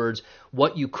 In other words,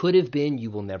 what you could have been,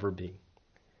 you will never be.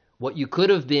 What you could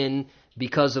have been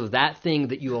because of that thing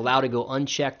that you allow to go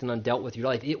unchecked and undealt with in your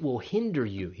life, it will hinder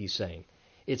you, he's saying.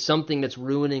 It's something that's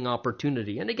ruining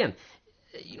opportunity. And again,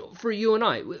 for you and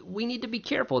I, we need to be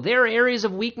careful. There are areas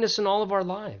of weakness in all of our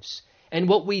lives. And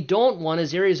what we don't want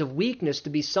is areas of weakness to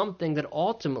be something that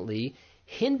ultimately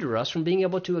hinder us from being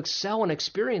able to excel and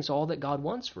experience all that God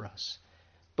wants for us.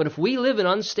 But if we live an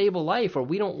unstable life, or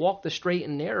we don't walk the straight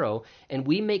and narrow, and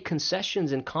we make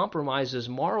concessions and compromises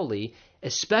morally,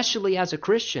 especially as a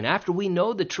Christian, after we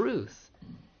know the truth.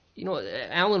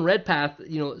 Alan Redpath,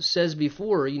 says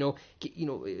before,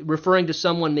 referring to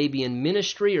someone maybe in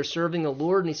ministry or serving the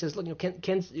Lord, and he says, look,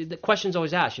 the question's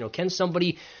always asked, can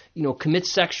somebody, commit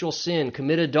sexual sin,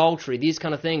 commit adultery, these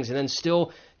kind of things, and then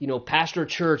still, pastor a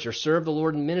church or serve the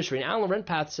Lord in ministry? And Alan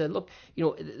Redpath said, look,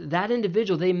 that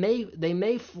individual, they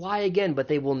may fly again, but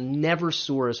they will never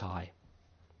soar as high.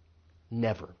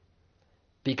 Never.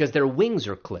 Because their wings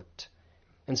are clipped.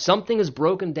 And something is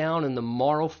broken down in the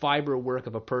moral fiber work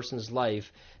of a person's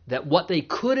life, that what they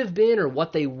could have been or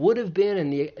what they would have been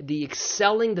and the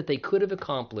excelling that they could have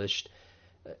accomplished,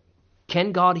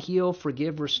 can God heal,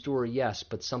 forgive, restore? Yes,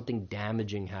 but something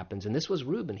damaging happens. And this was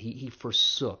Reuben. He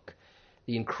forsook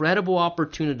the incredible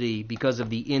opportunity because of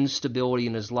the instability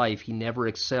in his life. He never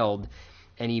excelled,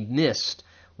 and he missed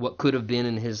what could have been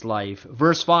in his life.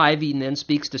 Verse 5, he then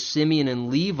speaks to Simeon and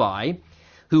Levi,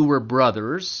 who were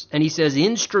brothers, and he says,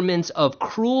 instruments of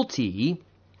cruelty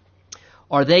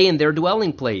are they in their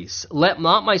dwelling place. Let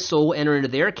not my soul enter into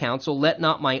their counsel, let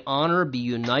not my honor be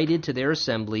united to their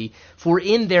assembly. For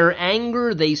in their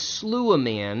anger they slew a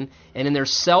man, and in their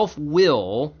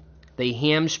self-will they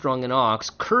hamstrung an ox.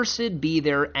 Cursed be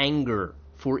their anger,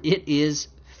 for it is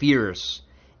fierce,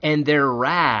 and their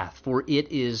wrath, for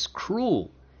it is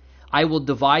cruel. I will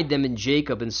divide them in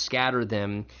Jacob and scatter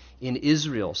them in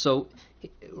Israel. So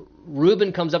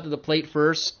Reuben comes up to the plate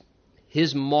first.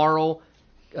 His moral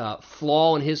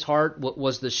flaw in his heart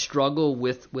was the struggle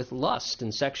with lust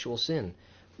and sexual sin.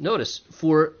 Notice,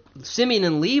 for Simeon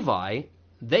and Levi,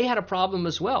 they had a problem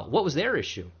as well. What was their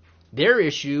issue? Their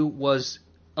issue was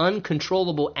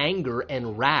uncontrollable anger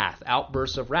and wrath,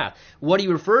 outbursts of wrath. What he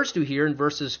refers to here in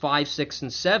verses 5, 6,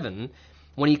 and 7,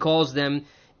 when he calls them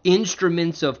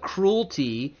instruments of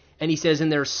cruelty, and he says in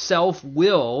their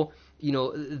self-will,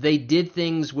 they did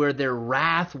things where their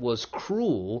wrath was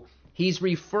cruel. He's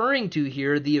referring to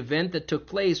here the event that took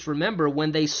place, remember,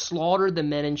 when they slaughtered the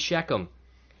men in Shechem.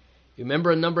 You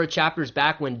remember a number of chapters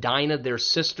back when Dinah, their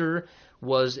sister,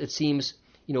 was, it seems,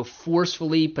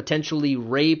 forcefully, potentially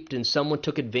raped, and someone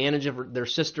took advantage of their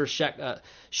sister,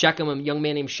 Shechem, a young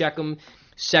man named Shechem,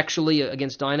 sexually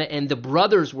against Dinah, and the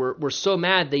brothers were so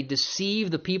mad they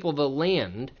deceived the people of the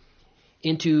land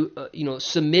into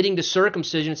submitting to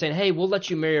circumcision and saying, hey, we'll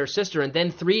let you marry our sister. And then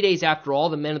 3 days after all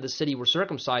the men of the city were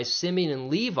circumcised, Simeon and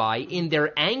Levi, in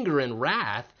their anger and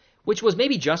wrath, which was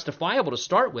maybe justifiable to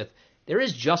start with, there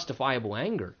is justifiable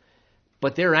anger,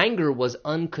 but their anger was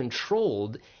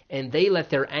uncontrolled, and they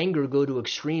let their anger go to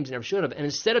extremes and never should have. And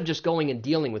instead of just going and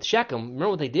dealing with Shechem, remember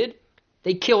what they did?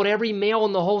 They killed every male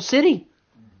in the whole city.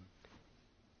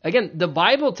 Again, the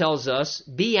Bible tells us,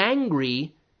 be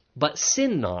angry, but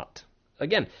sin not.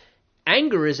 Again,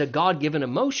 anger is a God-given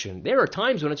emotion. There are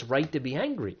times when it's right to be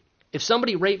angry. If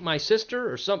somebody raped my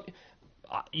sister or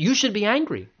you should be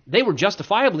angry. They were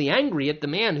justifiably angry at the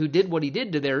man who did what he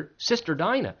did to their sister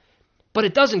Dinah. But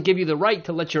it doesn't give you the right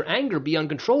to let your anger be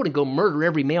uncontrolled and go murder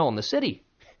every male in the city.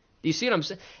 Do you see what I'm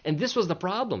saying? And this was the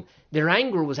problem. Their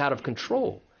anger was out of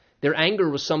control. Their anger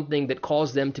was something that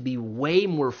caused them to be way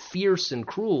more fierce and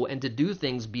cruel and to do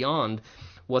things beyond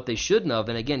what they shouldn't have.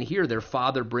 And again, here their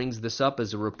father brings this up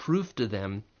as a reproof to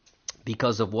them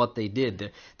because of what they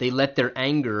did. They let their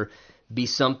anger be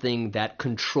something that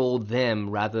controlled them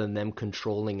rather than them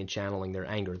controlling and channeling their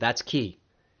anger. That's key.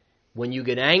 When you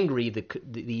get angry,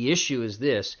 the issue is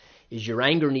this, is your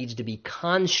anger needs to be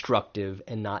constructive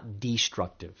and not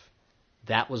destructive.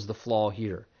 That was the flaw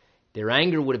here. Their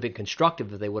anger would have been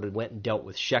constructive if they would have went and dealt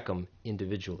with Shechem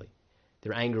individually.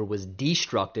 Their anger was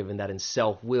destructive in that in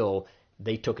self-will,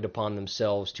 they took it upon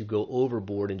themselves to go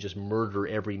overboard and just murder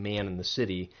every man in the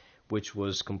city, which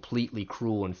was completely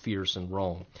cruel and fierce and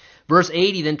wrong. Verse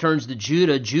 80 then turns to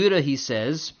Judah. Judah, he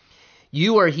says,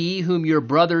 you are he whom your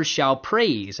brothers shall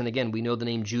praise. And again, we know the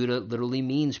name Judah literally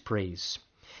means praise.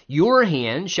 Your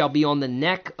hand shall be on the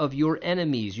neck of your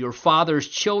enemies. Your father's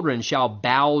children shall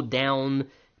bow down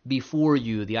before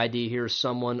you. The idea here is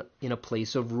someone in a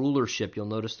place of rulership. You'll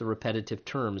notice the repetitive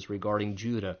terms regarding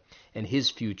Judah and his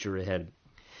future ahead.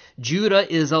 Judah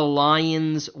is a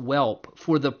lion's whelp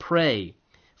for the prey.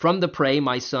 From the prey,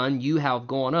 my son, you have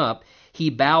gone up. He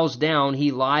bows down,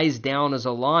 he lies down as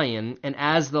a lion, and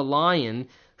as the lion,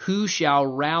 who shall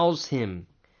rouse him?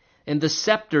 And the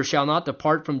scepter shall not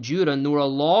depart from Judah, nor a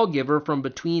lawgiver from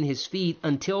between his feet,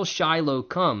 until Shiloh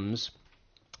comes.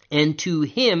 And to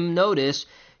him, notice,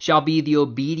 shall be the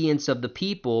obedience of the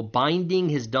people, binding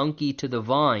his donkey to the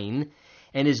vine,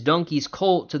 and his donkey's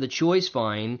colt to the choice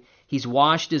vine. He's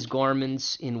washed his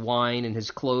garments in wine, and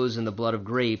his clothes in the blood of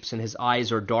grapes, and his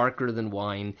eyes are darker than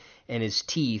wine, and his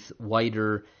teeth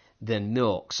whiter than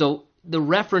milk. So the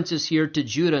references here to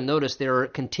Judah, notice there are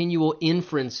continual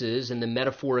inferences in the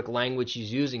metaphoric language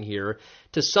he's using here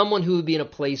to someone who would be in a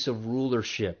place of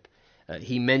rulership.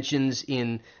 He mentions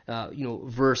in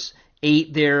verse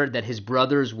 8 there that his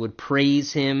brothers would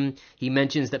praise him. He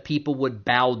mentions that people would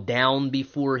bow down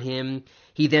before him.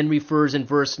 He then refers in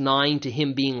verse 9 to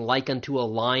him being like unto a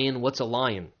lion. What's a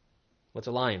lion? What's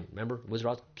a lion? Remember, Wizard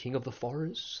Oz, king of the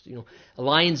forest? A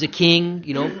lion's a king,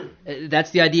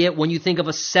 That's the idea. When you think of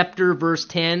a scepter, verse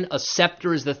 10, a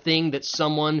scepter is the thing that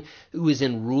someone who is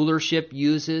in rulership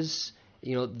uses,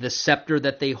 the scepter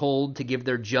that they hold to give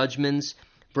their judgments.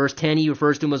 Verse 10, he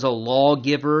refers to him as a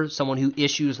lawgiver, someone who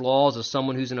issues laws, as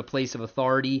someone who's in a place of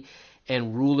authority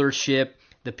and rulership.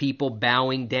 The people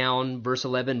bowing down. Verse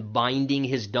 11, binding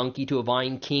his donkey to a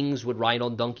vine. Kings would ride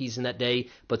on donkeys in that day,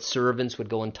 but servants would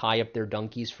go and tie up their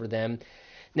donkeys for them.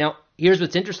 Now, here's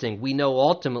what's interesting. We know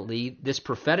ultimately this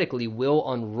prophetically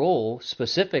will unroll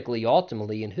specifically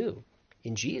ultimately in who?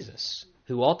 In Jesus,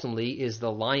 who ultimately is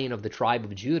the Lion of the tribe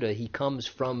of Judah. He comes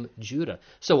from Judah.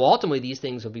 So ultimately these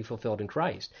things will be fulfilled in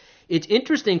Christ. It's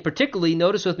interesting, particularly,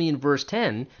 notice with me in verse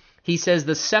 10, he says,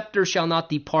 the scepter shall not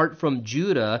depart from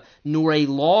Judah, nor a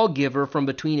lawgiver from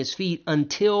between his feet,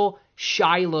 until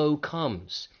Shiloh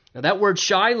comes. Now that word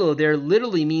Shiloh there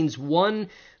literally means one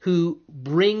who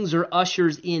brings or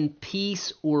ushers in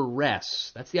peace or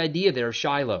rest. That's the idea there of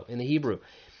Shiloh in the Hebrew.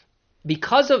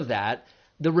 Because of that,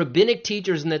 the rabbinic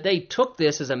teachers in that day took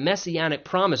this as a messianic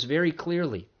promise very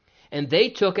clearly. And they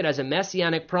took it as a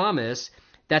messianic promise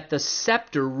that the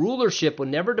scepter, rulership, would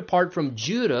never depart from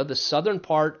Judah, the southern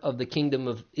part of the kingdom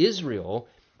of Israel,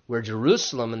 where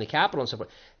Jerusalem and the capital and so forth.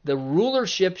 The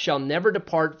rulership shall never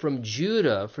depart from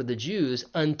Judah for the Jews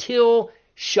until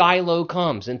Shiloh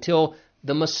comes, until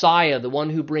the Messiah, the one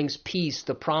who brings peace,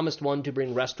 the promised one to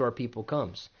bring rest to our people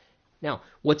comes. Now,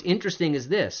 what's interesting is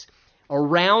this.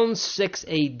 Around 6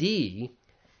 AD,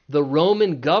 the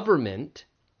Roman government,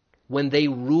 when they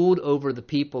ruled over the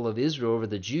people of Israel, over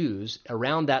the Jews,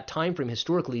 around that time frame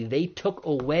historically, they took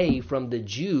away from the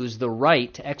Jews the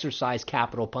right to exercise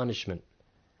capital punishment.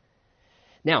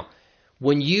 Now,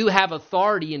 when you have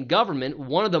authority in government,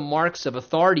 one of the marks of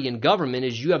authority in government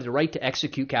is you have the right to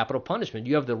execute capital punishment.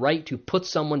 You have the right to put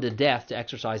someone to death to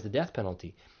exercise the death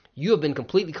penalty. You have been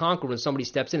completely conquered when somebody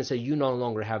steps in and says you no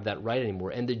longer have that right anymore.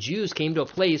 And the Jews came to a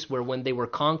place where when they were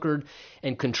conquered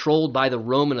and controlled by the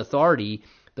Roman authority,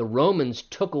 the Romans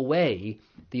took away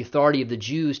the authority of the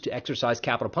Jews to exercise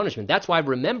capital punishment. That's why,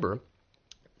 remember,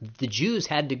 the Jews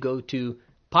had to go to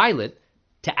Pilate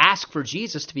to ask for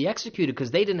Jesus to be executed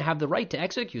because they didn't have the right to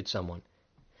execute someone.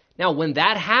 Now, when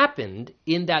that happened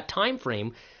in that time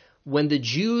frame, when the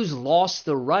Jews lost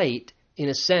the right, in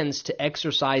a sense, to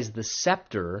exercise the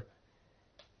scepter,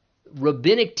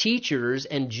 rabbinic teachers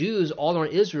and Jews all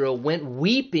around Israel went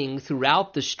weeping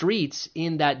throughout the streets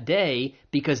in that day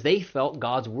because they felt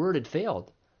God's word had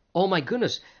failed. Oh my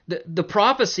goodness. The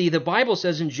prophecy, the Bible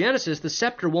says in Genesis, the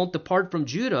scepter won't depart from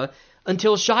Judah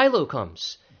until Shiloh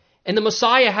comes. And the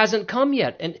Messiah hasn't come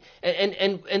yet.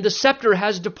 And the scepter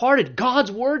has departed.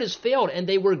 God's word has failed. And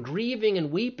they were grieving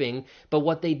and weeping. But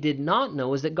what they did not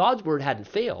know is that God's word hadn't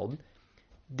failed.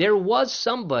 There was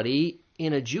somebody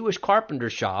in a Jewish carpenter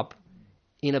shop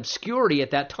in obscurity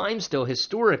at that time still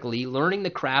historically, learning the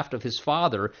craft of his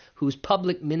father, whose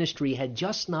public ministry had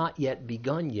just not yet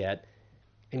begun yet,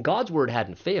 and God's word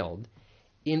hadn't failed.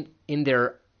 In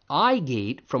their eye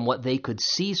gate, from what they could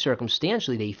see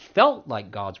circumstantially, they felt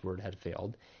like God's word had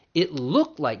failed. It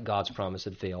looked like God's promise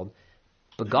had failed,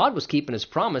 But God was keeping his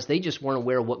promise. They just weren't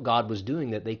aware of what God was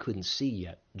doing that they couldn't see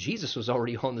yet. Jesus was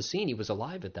already on the scene. He was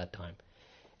alive at that time.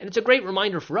 And it's a great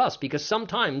reminder for us because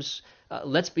sometimes,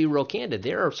 let's be real candid,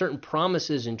 there are certain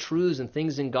promises and truths and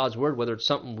things in God's word, whether it's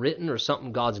something written or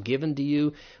something God's given to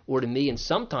you or to me. And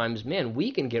sometimes, man,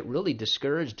 we can get really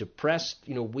discouraged, depressed,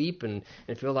 weep and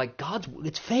feel like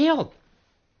it's failed.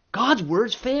 God's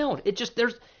word's failed.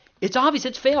 It's obvious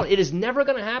it's failed. It is never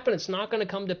going to happen. It's not going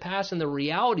to come to pass. And the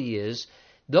reality is,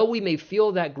 though we may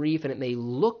feel that grief and it may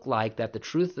look like that, the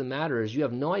truth of the matter is you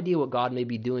have no idea what God may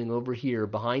be doing over here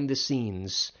behind the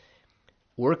scenes,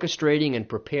 orchestrating and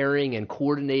preparing and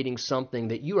coordinating something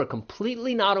that you are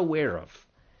completely not aware of,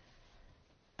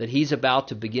 that he's about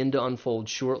to begin to unfold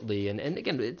shortly. And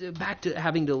again, back to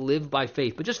having to live by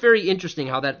faith. But just very interesting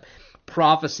how that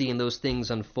prophecy and those things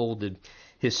unfolded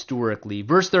historically.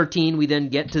 Verse 13, we then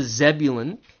get to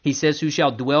Zebulun. He says, who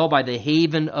shall dwell by the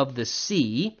haven of the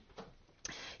sea.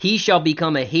 He shall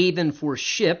become a haven for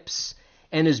ships,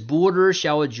 and his borders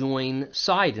shall adjoin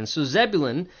Sidon. So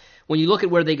Zebulun, when you look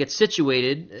at where they get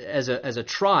situated as a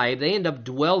tribe, they end up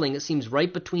dwelling, it seems,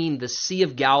 right between the Sea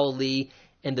of Galilee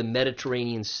and the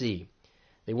Mediterranean Sea.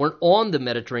 They weren't on the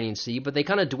Mediterranean Sea, but they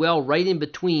kind of dwell right in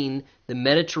between the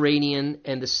Mediterranean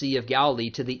and the Sea of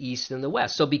Galilee to the east and the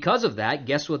west. So because of that,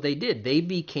 guess what they did? They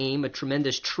became a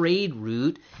tremendous trade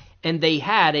route, and they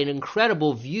had an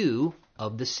incredible view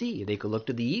of the sea. They could look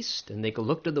to the east and they could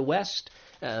look to the west.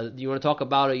 You want to talk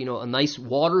about a nice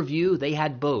water view? They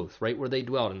had both right where they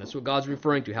dwelled, and that's what God's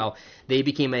referring to, how they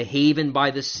became a haven by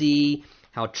the sea,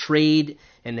 how trade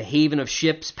and the haven of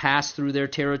ships passed through their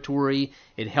territory.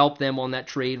 It helped them on that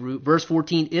trade route. Verse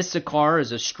 14, Issachar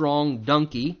is a strong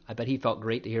donkey. I bet he felt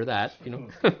great to hear that.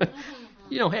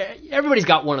 Everybody's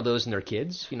got one of those in their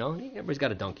kids. Everybody's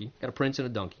got a donkey, got a prince and a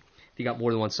donkey. If you got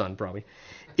more than one son, probably.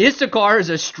 Issachar is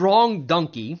a strong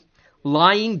donkey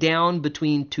lying down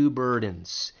between two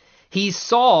burdens. He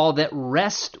saw that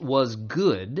rest was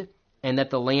good and that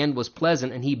the land was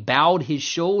pleasant, and he bowed his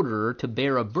shoulder to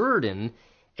bear a burden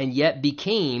and yet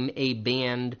became a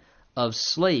band of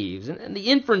slaves. And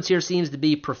the inference here seems to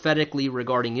be prophetically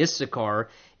regarding Issachar,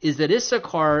 is that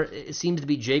Issachar, it seems to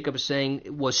be Jacob saying,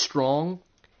 was strong.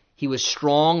 He was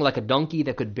strong like a donkey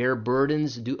that could bear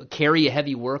burdens, carry a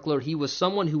heavy workload. He was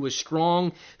someone who was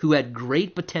strong, who had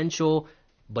great potential,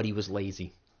 but he was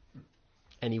lazy.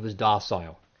 And he was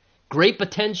docile. Great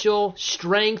potential,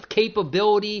 strength,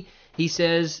 capability, he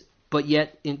says, but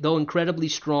yet, though incredibly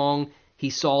strong, he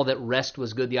saw that rest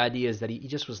was good. The idea is that he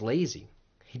just was lazy.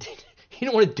 He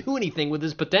didn't want to do anything with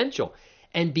his potential.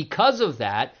 And because of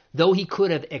that, though he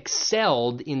could have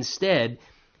excelled instead,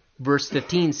 verse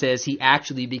 15 says he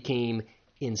actually became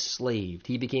enslaved.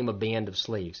 He became a band of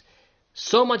slaves.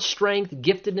 So much strength,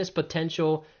 giftedness,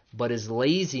 potential, but his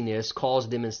laziness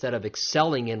caused him, instead of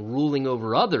excelling and ruling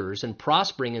over others and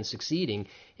prospering and succeeding,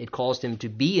 it caused him to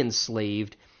be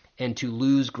enslaved and to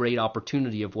lose great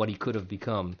opportunity of what he could have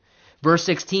become. Verse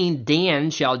 16, Dan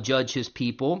shall judge his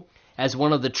people as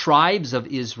one of the tribes of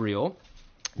Israel.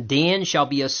 Dan shall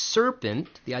be a serpent,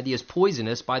 the idea is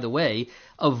poisonous, by the way,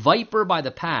 a viper by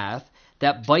the path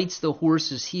that bites the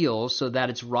horse's heels so that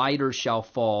its rider shall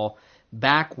fall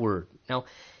backward. Now,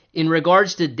 in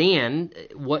regards to Dan,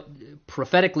 what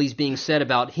prophetically is being said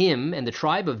about him and the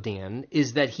tribe of Dan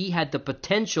is that he had the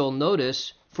potential,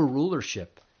 notice, for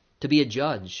rulership, to be a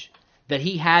judge. That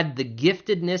he had the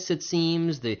giftedness, it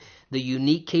seems, the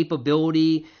unique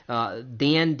capability,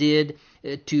 Dan did,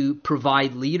 to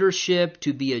provide leadership,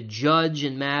 to be a judge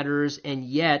in matters, and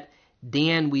yet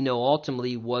Dan, we know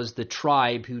ultimately, was the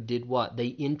tribe who did what? They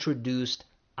introduced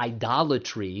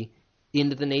idolatry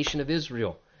into the nation of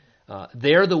Israel.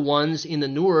 They're the ones in the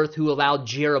north who allowed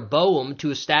Jeroboam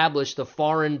to establish the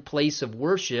foreign place of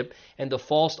worship and the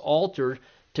false altar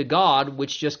to God,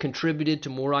 which just contributed to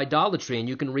more idolatry. And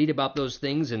you can read about those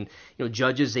things in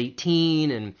Judges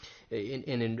 18 and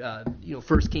in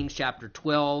 1 Kings chapter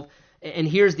 12. And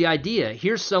here's the idea.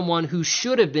 Here's someone who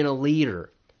should have been a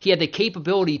leader. He had the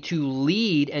capability to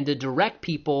lead and to direct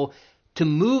people, to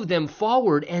move them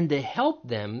forward and to help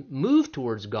them move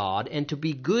towards God and to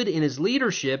be good in his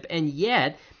leadership. And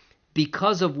yet,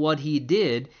 because of what he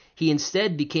did, he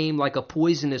instead became like a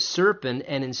poisonous serpent.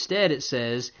 And instead, it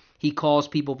says, he calls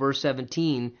people, verse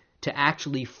 17, to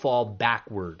actually fall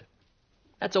backward.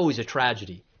 That's always a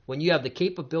tragedy. When you have the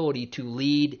capability to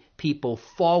lead people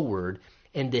forward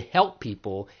and to help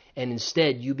people, and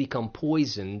instead you become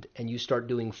poisoned and you start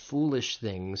doing foolish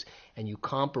things and you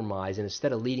compromise, and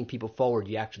instead of leading people forward,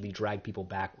 you actually drag people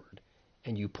backward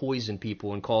and you poison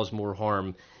people and cause more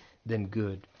harm than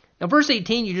good. Now, verse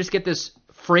 18, you just get this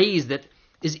phrase that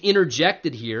is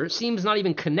interjected here seems not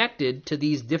even connected to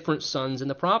these different sons in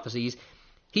the prophecies.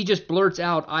 He just blurts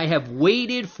out, I have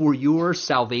waited for your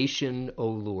salvation, O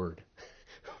Lord.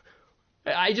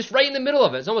 I just right in the middle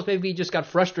of it. It's almost maybe he just got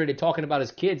frustrated talking about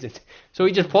his kids. So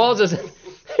he just pauses.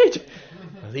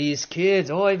 These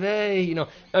kids, oy vey,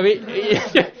 I mean,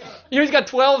 he's got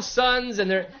 12 sons,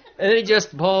 and then he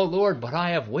just, oh Lord, but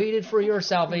I have waited for your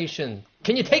salvation.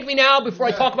 Can you take me now before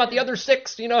I talk about the other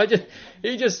 6?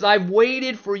 I've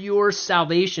waited for your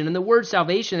salvation. And the word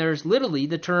salvation there is literally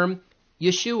the term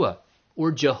Yeshua,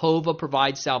 or Jehovah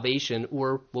provides salvation,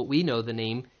 or what we know the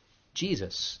name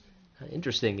Jesus.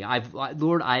 Interesting.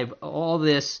 Lord, I have all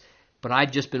this, but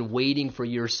I've just been waiting for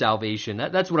your salvation.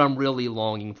 That's what I'm really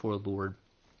longing for, Lord,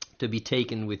 to be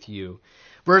taken with you.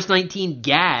 Verse 19,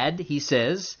 Gad, he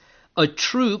says, a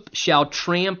troop shall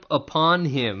tramp upon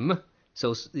him.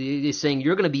 So he's saying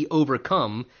you're going to be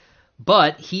overcome,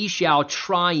 but he shall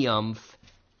triumph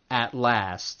at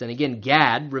last. And again,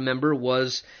 Gad, remember,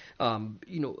 was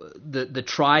the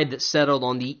tribe that settled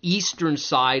on the eastern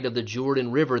side of the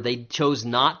Jordan River. They chose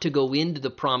not to go into the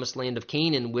promised land of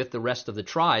Canaan with the rest of the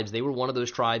tribes. They were one of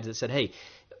those tribes that said, hey,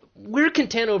 we're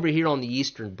content over here on the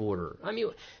eastern border. I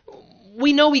mean,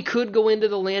 we know we could go into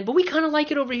the land, but we kind of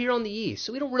like it over here on the east.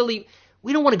 So we don't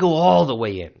want to go all the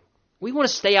way in. We want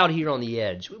to stay out here on the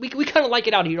edge. We kind of like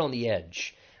it out here on the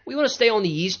edge. We want to stay on the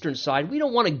eastern side. We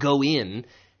don't want to go in,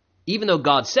 even though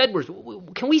God said,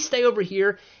 can we stay over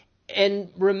here? And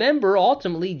remember,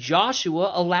 ultimately,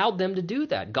 Joshua allowed them to do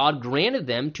that. God granted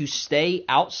them to stay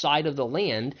outside of the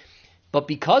land, but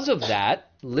because of that,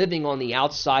 living on the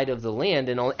outside of the land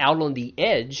and out on the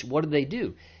edge, what did they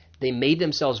do? They made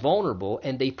themselves vulnerable,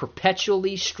 and they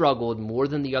perpetually struggled more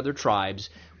than the other tribes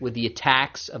with the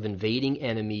attacks of invading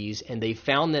enemies, and they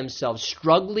found themselves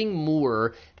struggling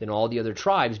more than all the other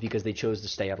tribes because they chose to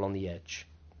stay out on the edge.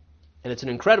 And it's an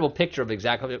incredible picture of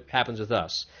exactly what happens with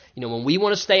us. When we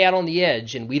want to stay out on the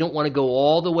edge and we don't want to go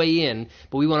all the way in,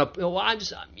 but we want to, I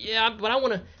don't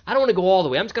want to go all the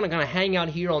way. I'm just going to kind of hang out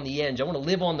here on the edge. I want to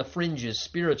live on the fringes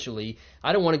spiritually.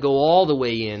 I don't want to go all the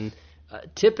way in.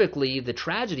 Typically, the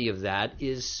tragedy of that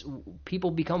is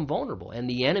people become vulnerable, and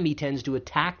the enemy tends to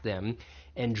attack them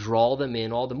and draw them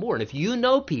in all the more. And if you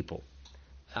know people,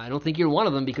 I don't think you're one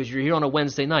of them because you're here on a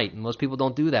Wednesday night, and most people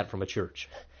don't do that from a church.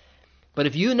 But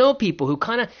if you know people who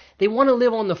they want to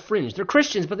live on the fringe. They're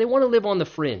Christians, but they want to live on the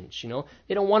fringe,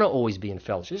 They don't want to always be in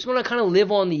fellowship. They just want to kind of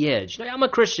live on the edge. I'm a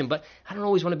Christian, but I don't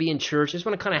always want to be in church. I just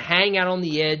want to kind of hang out on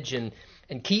the edge and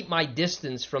keep my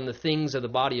distance from the things of the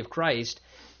body of Christ.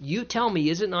 You tell me,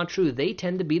 is it not true? They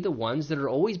tend to be the ones that are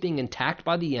always being attacked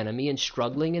by the enemy and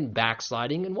struggling and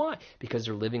backsliding. And why? Because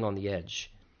they're living on the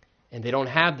edge. And they don't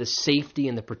have the safety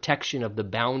and the protection of the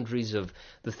boundaries of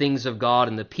the things of God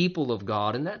and the people of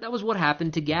God. And that was what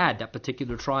happened to Gad, that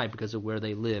particular tribe, because of where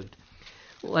they lived.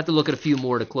 We'll have to look at a few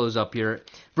more to close up here.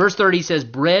 Verse 30 says,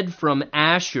 bread from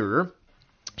Asher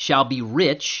shall be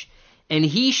rich, and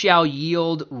he shall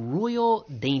yield royal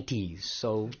dainties.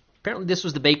 So apparently this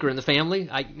was the baker in the family.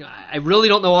 I really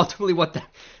don't know ultimately what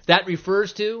that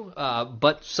refers to,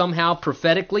 but somehow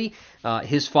prophetically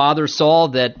his father saw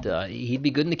that he'd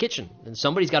be good in the kitchen. And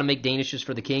somebody's got to make danishes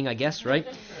for the king, I guess, right?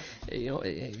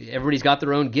 Everybody's got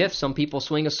their own gifts. Some people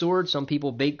swing a sword. Some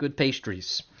people bake good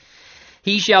pastries.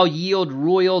 He shall yield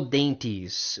royal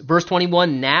dainties. Verse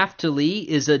 21, Naphtali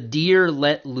is a deer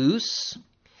let loose,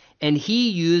 and he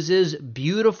uses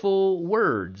beautiful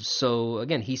words. So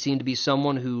again, he seemed to be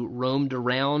someone who roamed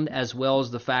around, as well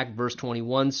as the fact, verse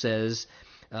 21 says,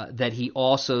 that he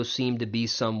also seemed to be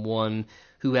someone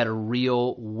who had a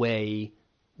real way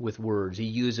with words. He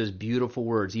uses beautiful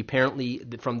words. He apparently,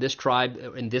 from this tribe,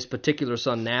 and this particular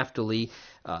son, Naphtali,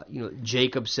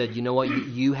 Jacob said, you know what,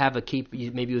 you have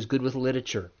maybe he was good with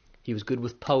literature. He was good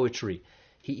with poetry.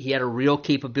 He had a real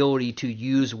capability to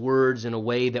use words in a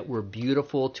way that were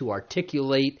beautiful, to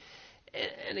articulate.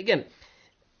 And again,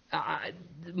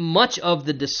 much of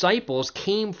the disciples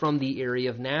came from the area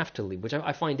of Naphtali, which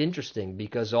I find interesting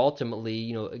because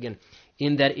ultimately, again,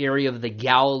 in that area of the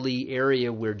Galilee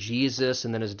area where Jesus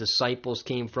and then his disciples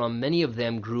came from, many of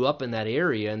them grew up in that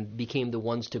area and became the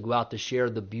ones to go out to share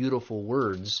the beautiful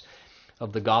words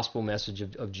of the gospel message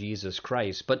of Jesus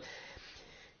Christ. But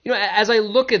as I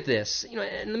look at this,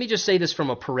 and let me just say this from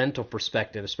a parental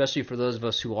perspective, especially for those of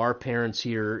us who are parents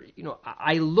here,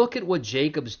 I look at what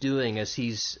Jacob's doing as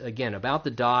he's, again, about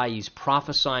to die. He's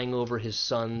prophesying over his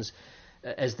sons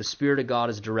as the Spirit of God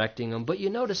is directing him. But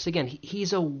you notice, again,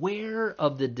 he's aware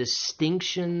of the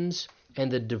distinctions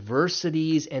and the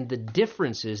diversities and the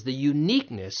differences, the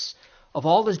uniqueness of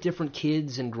all his different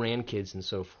kids and grandkids and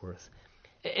so forth.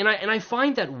 And I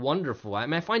find that wonderful. I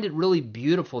mean, I find it really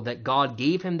beautiful that God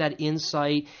gave him that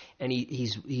insight, and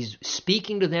he's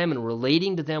speaking to them and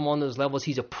relating to them on those levels.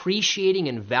 He's appreciating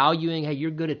and valuing, hey, you're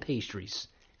good at pastries.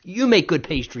 You make good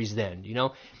pastries then,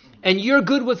 and you're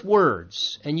good with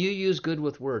words, and you use good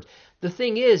with words. The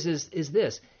thing is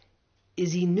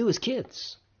he knew his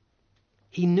kids.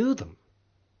 He knew them.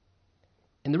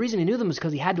 And the reason he knew them is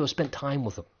because he had to have spent time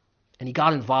with them. And he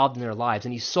got involved in their lives,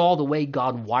 and he saw the way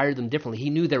God wired them differently. He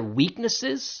knew their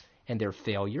weaknesses and their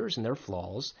failures and their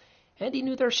flaws, and he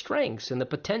knew their strengths and the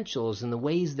potentials and the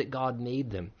ways that God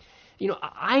made them.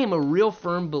 I am a real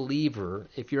firm believer,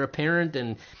 if you're a parent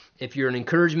and if you're an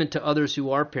encouragement to others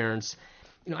who are parents,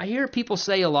 I hear people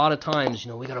say a lot of times,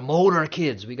 we got to mold our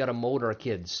kids. We got to mold our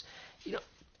kids.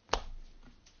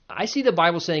 I see the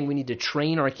Bible saying we need to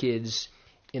train our kids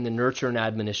in the nurture and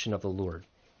admonition of the Lord.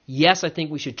 Yes, I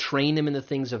think we should train them in the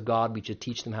things of God. We should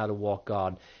teach them how to walk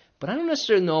God. But I don't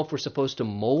necessarily know if we're supposed to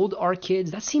mold our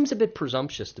kids. That seems a bit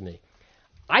presumptuous to me.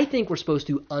 I think we're supposed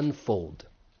to unfold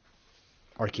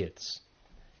our kids.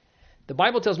 The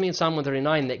Bible tells me in Psalm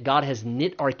 139 that God has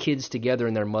knit our kids together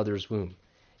in their mother's womb.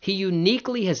 He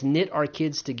uniquely has knit our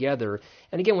kids together.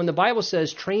 And again, when the Bible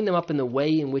says train them up in the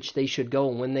way in which they should go,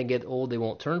 and when they get old, they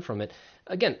won't turn from it.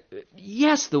 Again,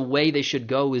 yes, the way they should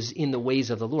go is in the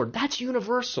ways of the Lord. That's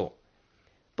universal.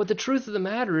 But the truth of the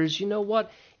matter is,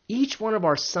 what? Each one of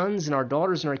our sons and our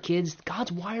daughters and our kids,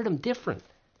 God's wired them different.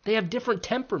 They have different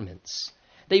temperaments.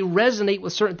 They resonate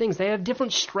with certain things. They have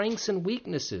different strengths and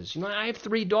weaknesses. I have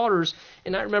 3 daughters,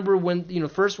 and I remember when, the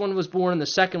first one was born and the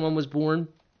second one was born.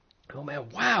 Oh man,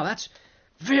 wow, that's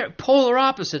very polar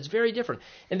opposites, very different.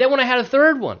 And then when I had a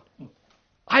third one,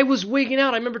 I was wigging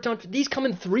out. I remember telling these come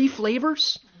in 3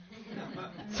 flavors?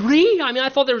 3? I mean, I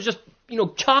thought there was just,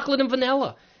 chocolate and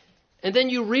vanilla. And then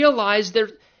you realize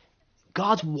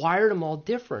God's wired them all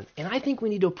different. And I think we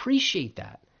need to appreciate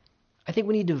that. I think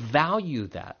we need to value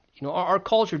that. Our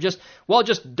culture just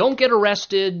don't get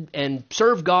arrested and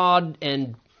serve God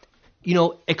and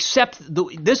accept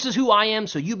this is who I am,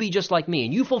 so you be just like me,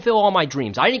 and you fulfill all my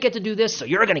dreams. I didn't get to do this, so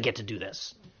you're going to get to do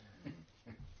this.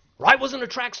 Or I wasn't a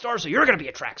track star, so you're going to be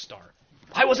a track star.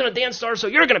 I wasn't a dance star, so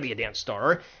you're going to be a dance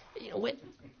star.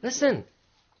 Listen,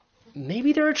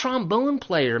 maybe they're a trombone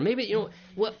player. Maybe,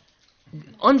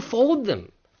 unfold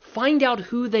them. Find out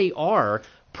who they are.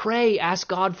 Pray, ask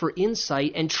God for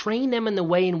insight, and train them in the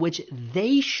way in which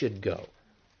they should go.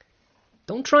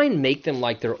 Don't try and make them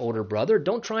like their older brother.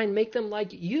 Don't try and make them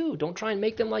like you. Don't try and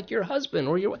make them like your husband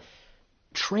or your...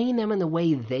 Train them in the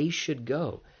way they should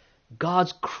go.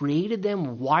 God's created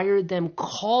them, wired them,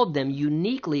 called them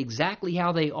uniquely exactly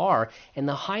how they are. And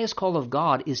the highest call of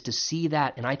God is to see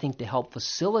that, and I think to help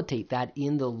facilitate that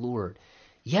in the Lord.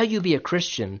 Yeah, you be a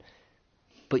Christian,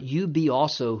 but you be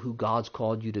also who God's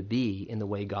called you to be in the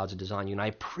way God's designed you. And I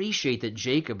appreciate that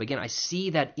Jacob, again, I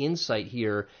see that insight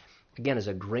here, again, as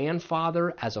a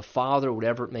grandfather, as a father,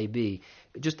 whatever it may be.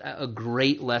 Just a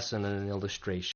great lesson and an illustration.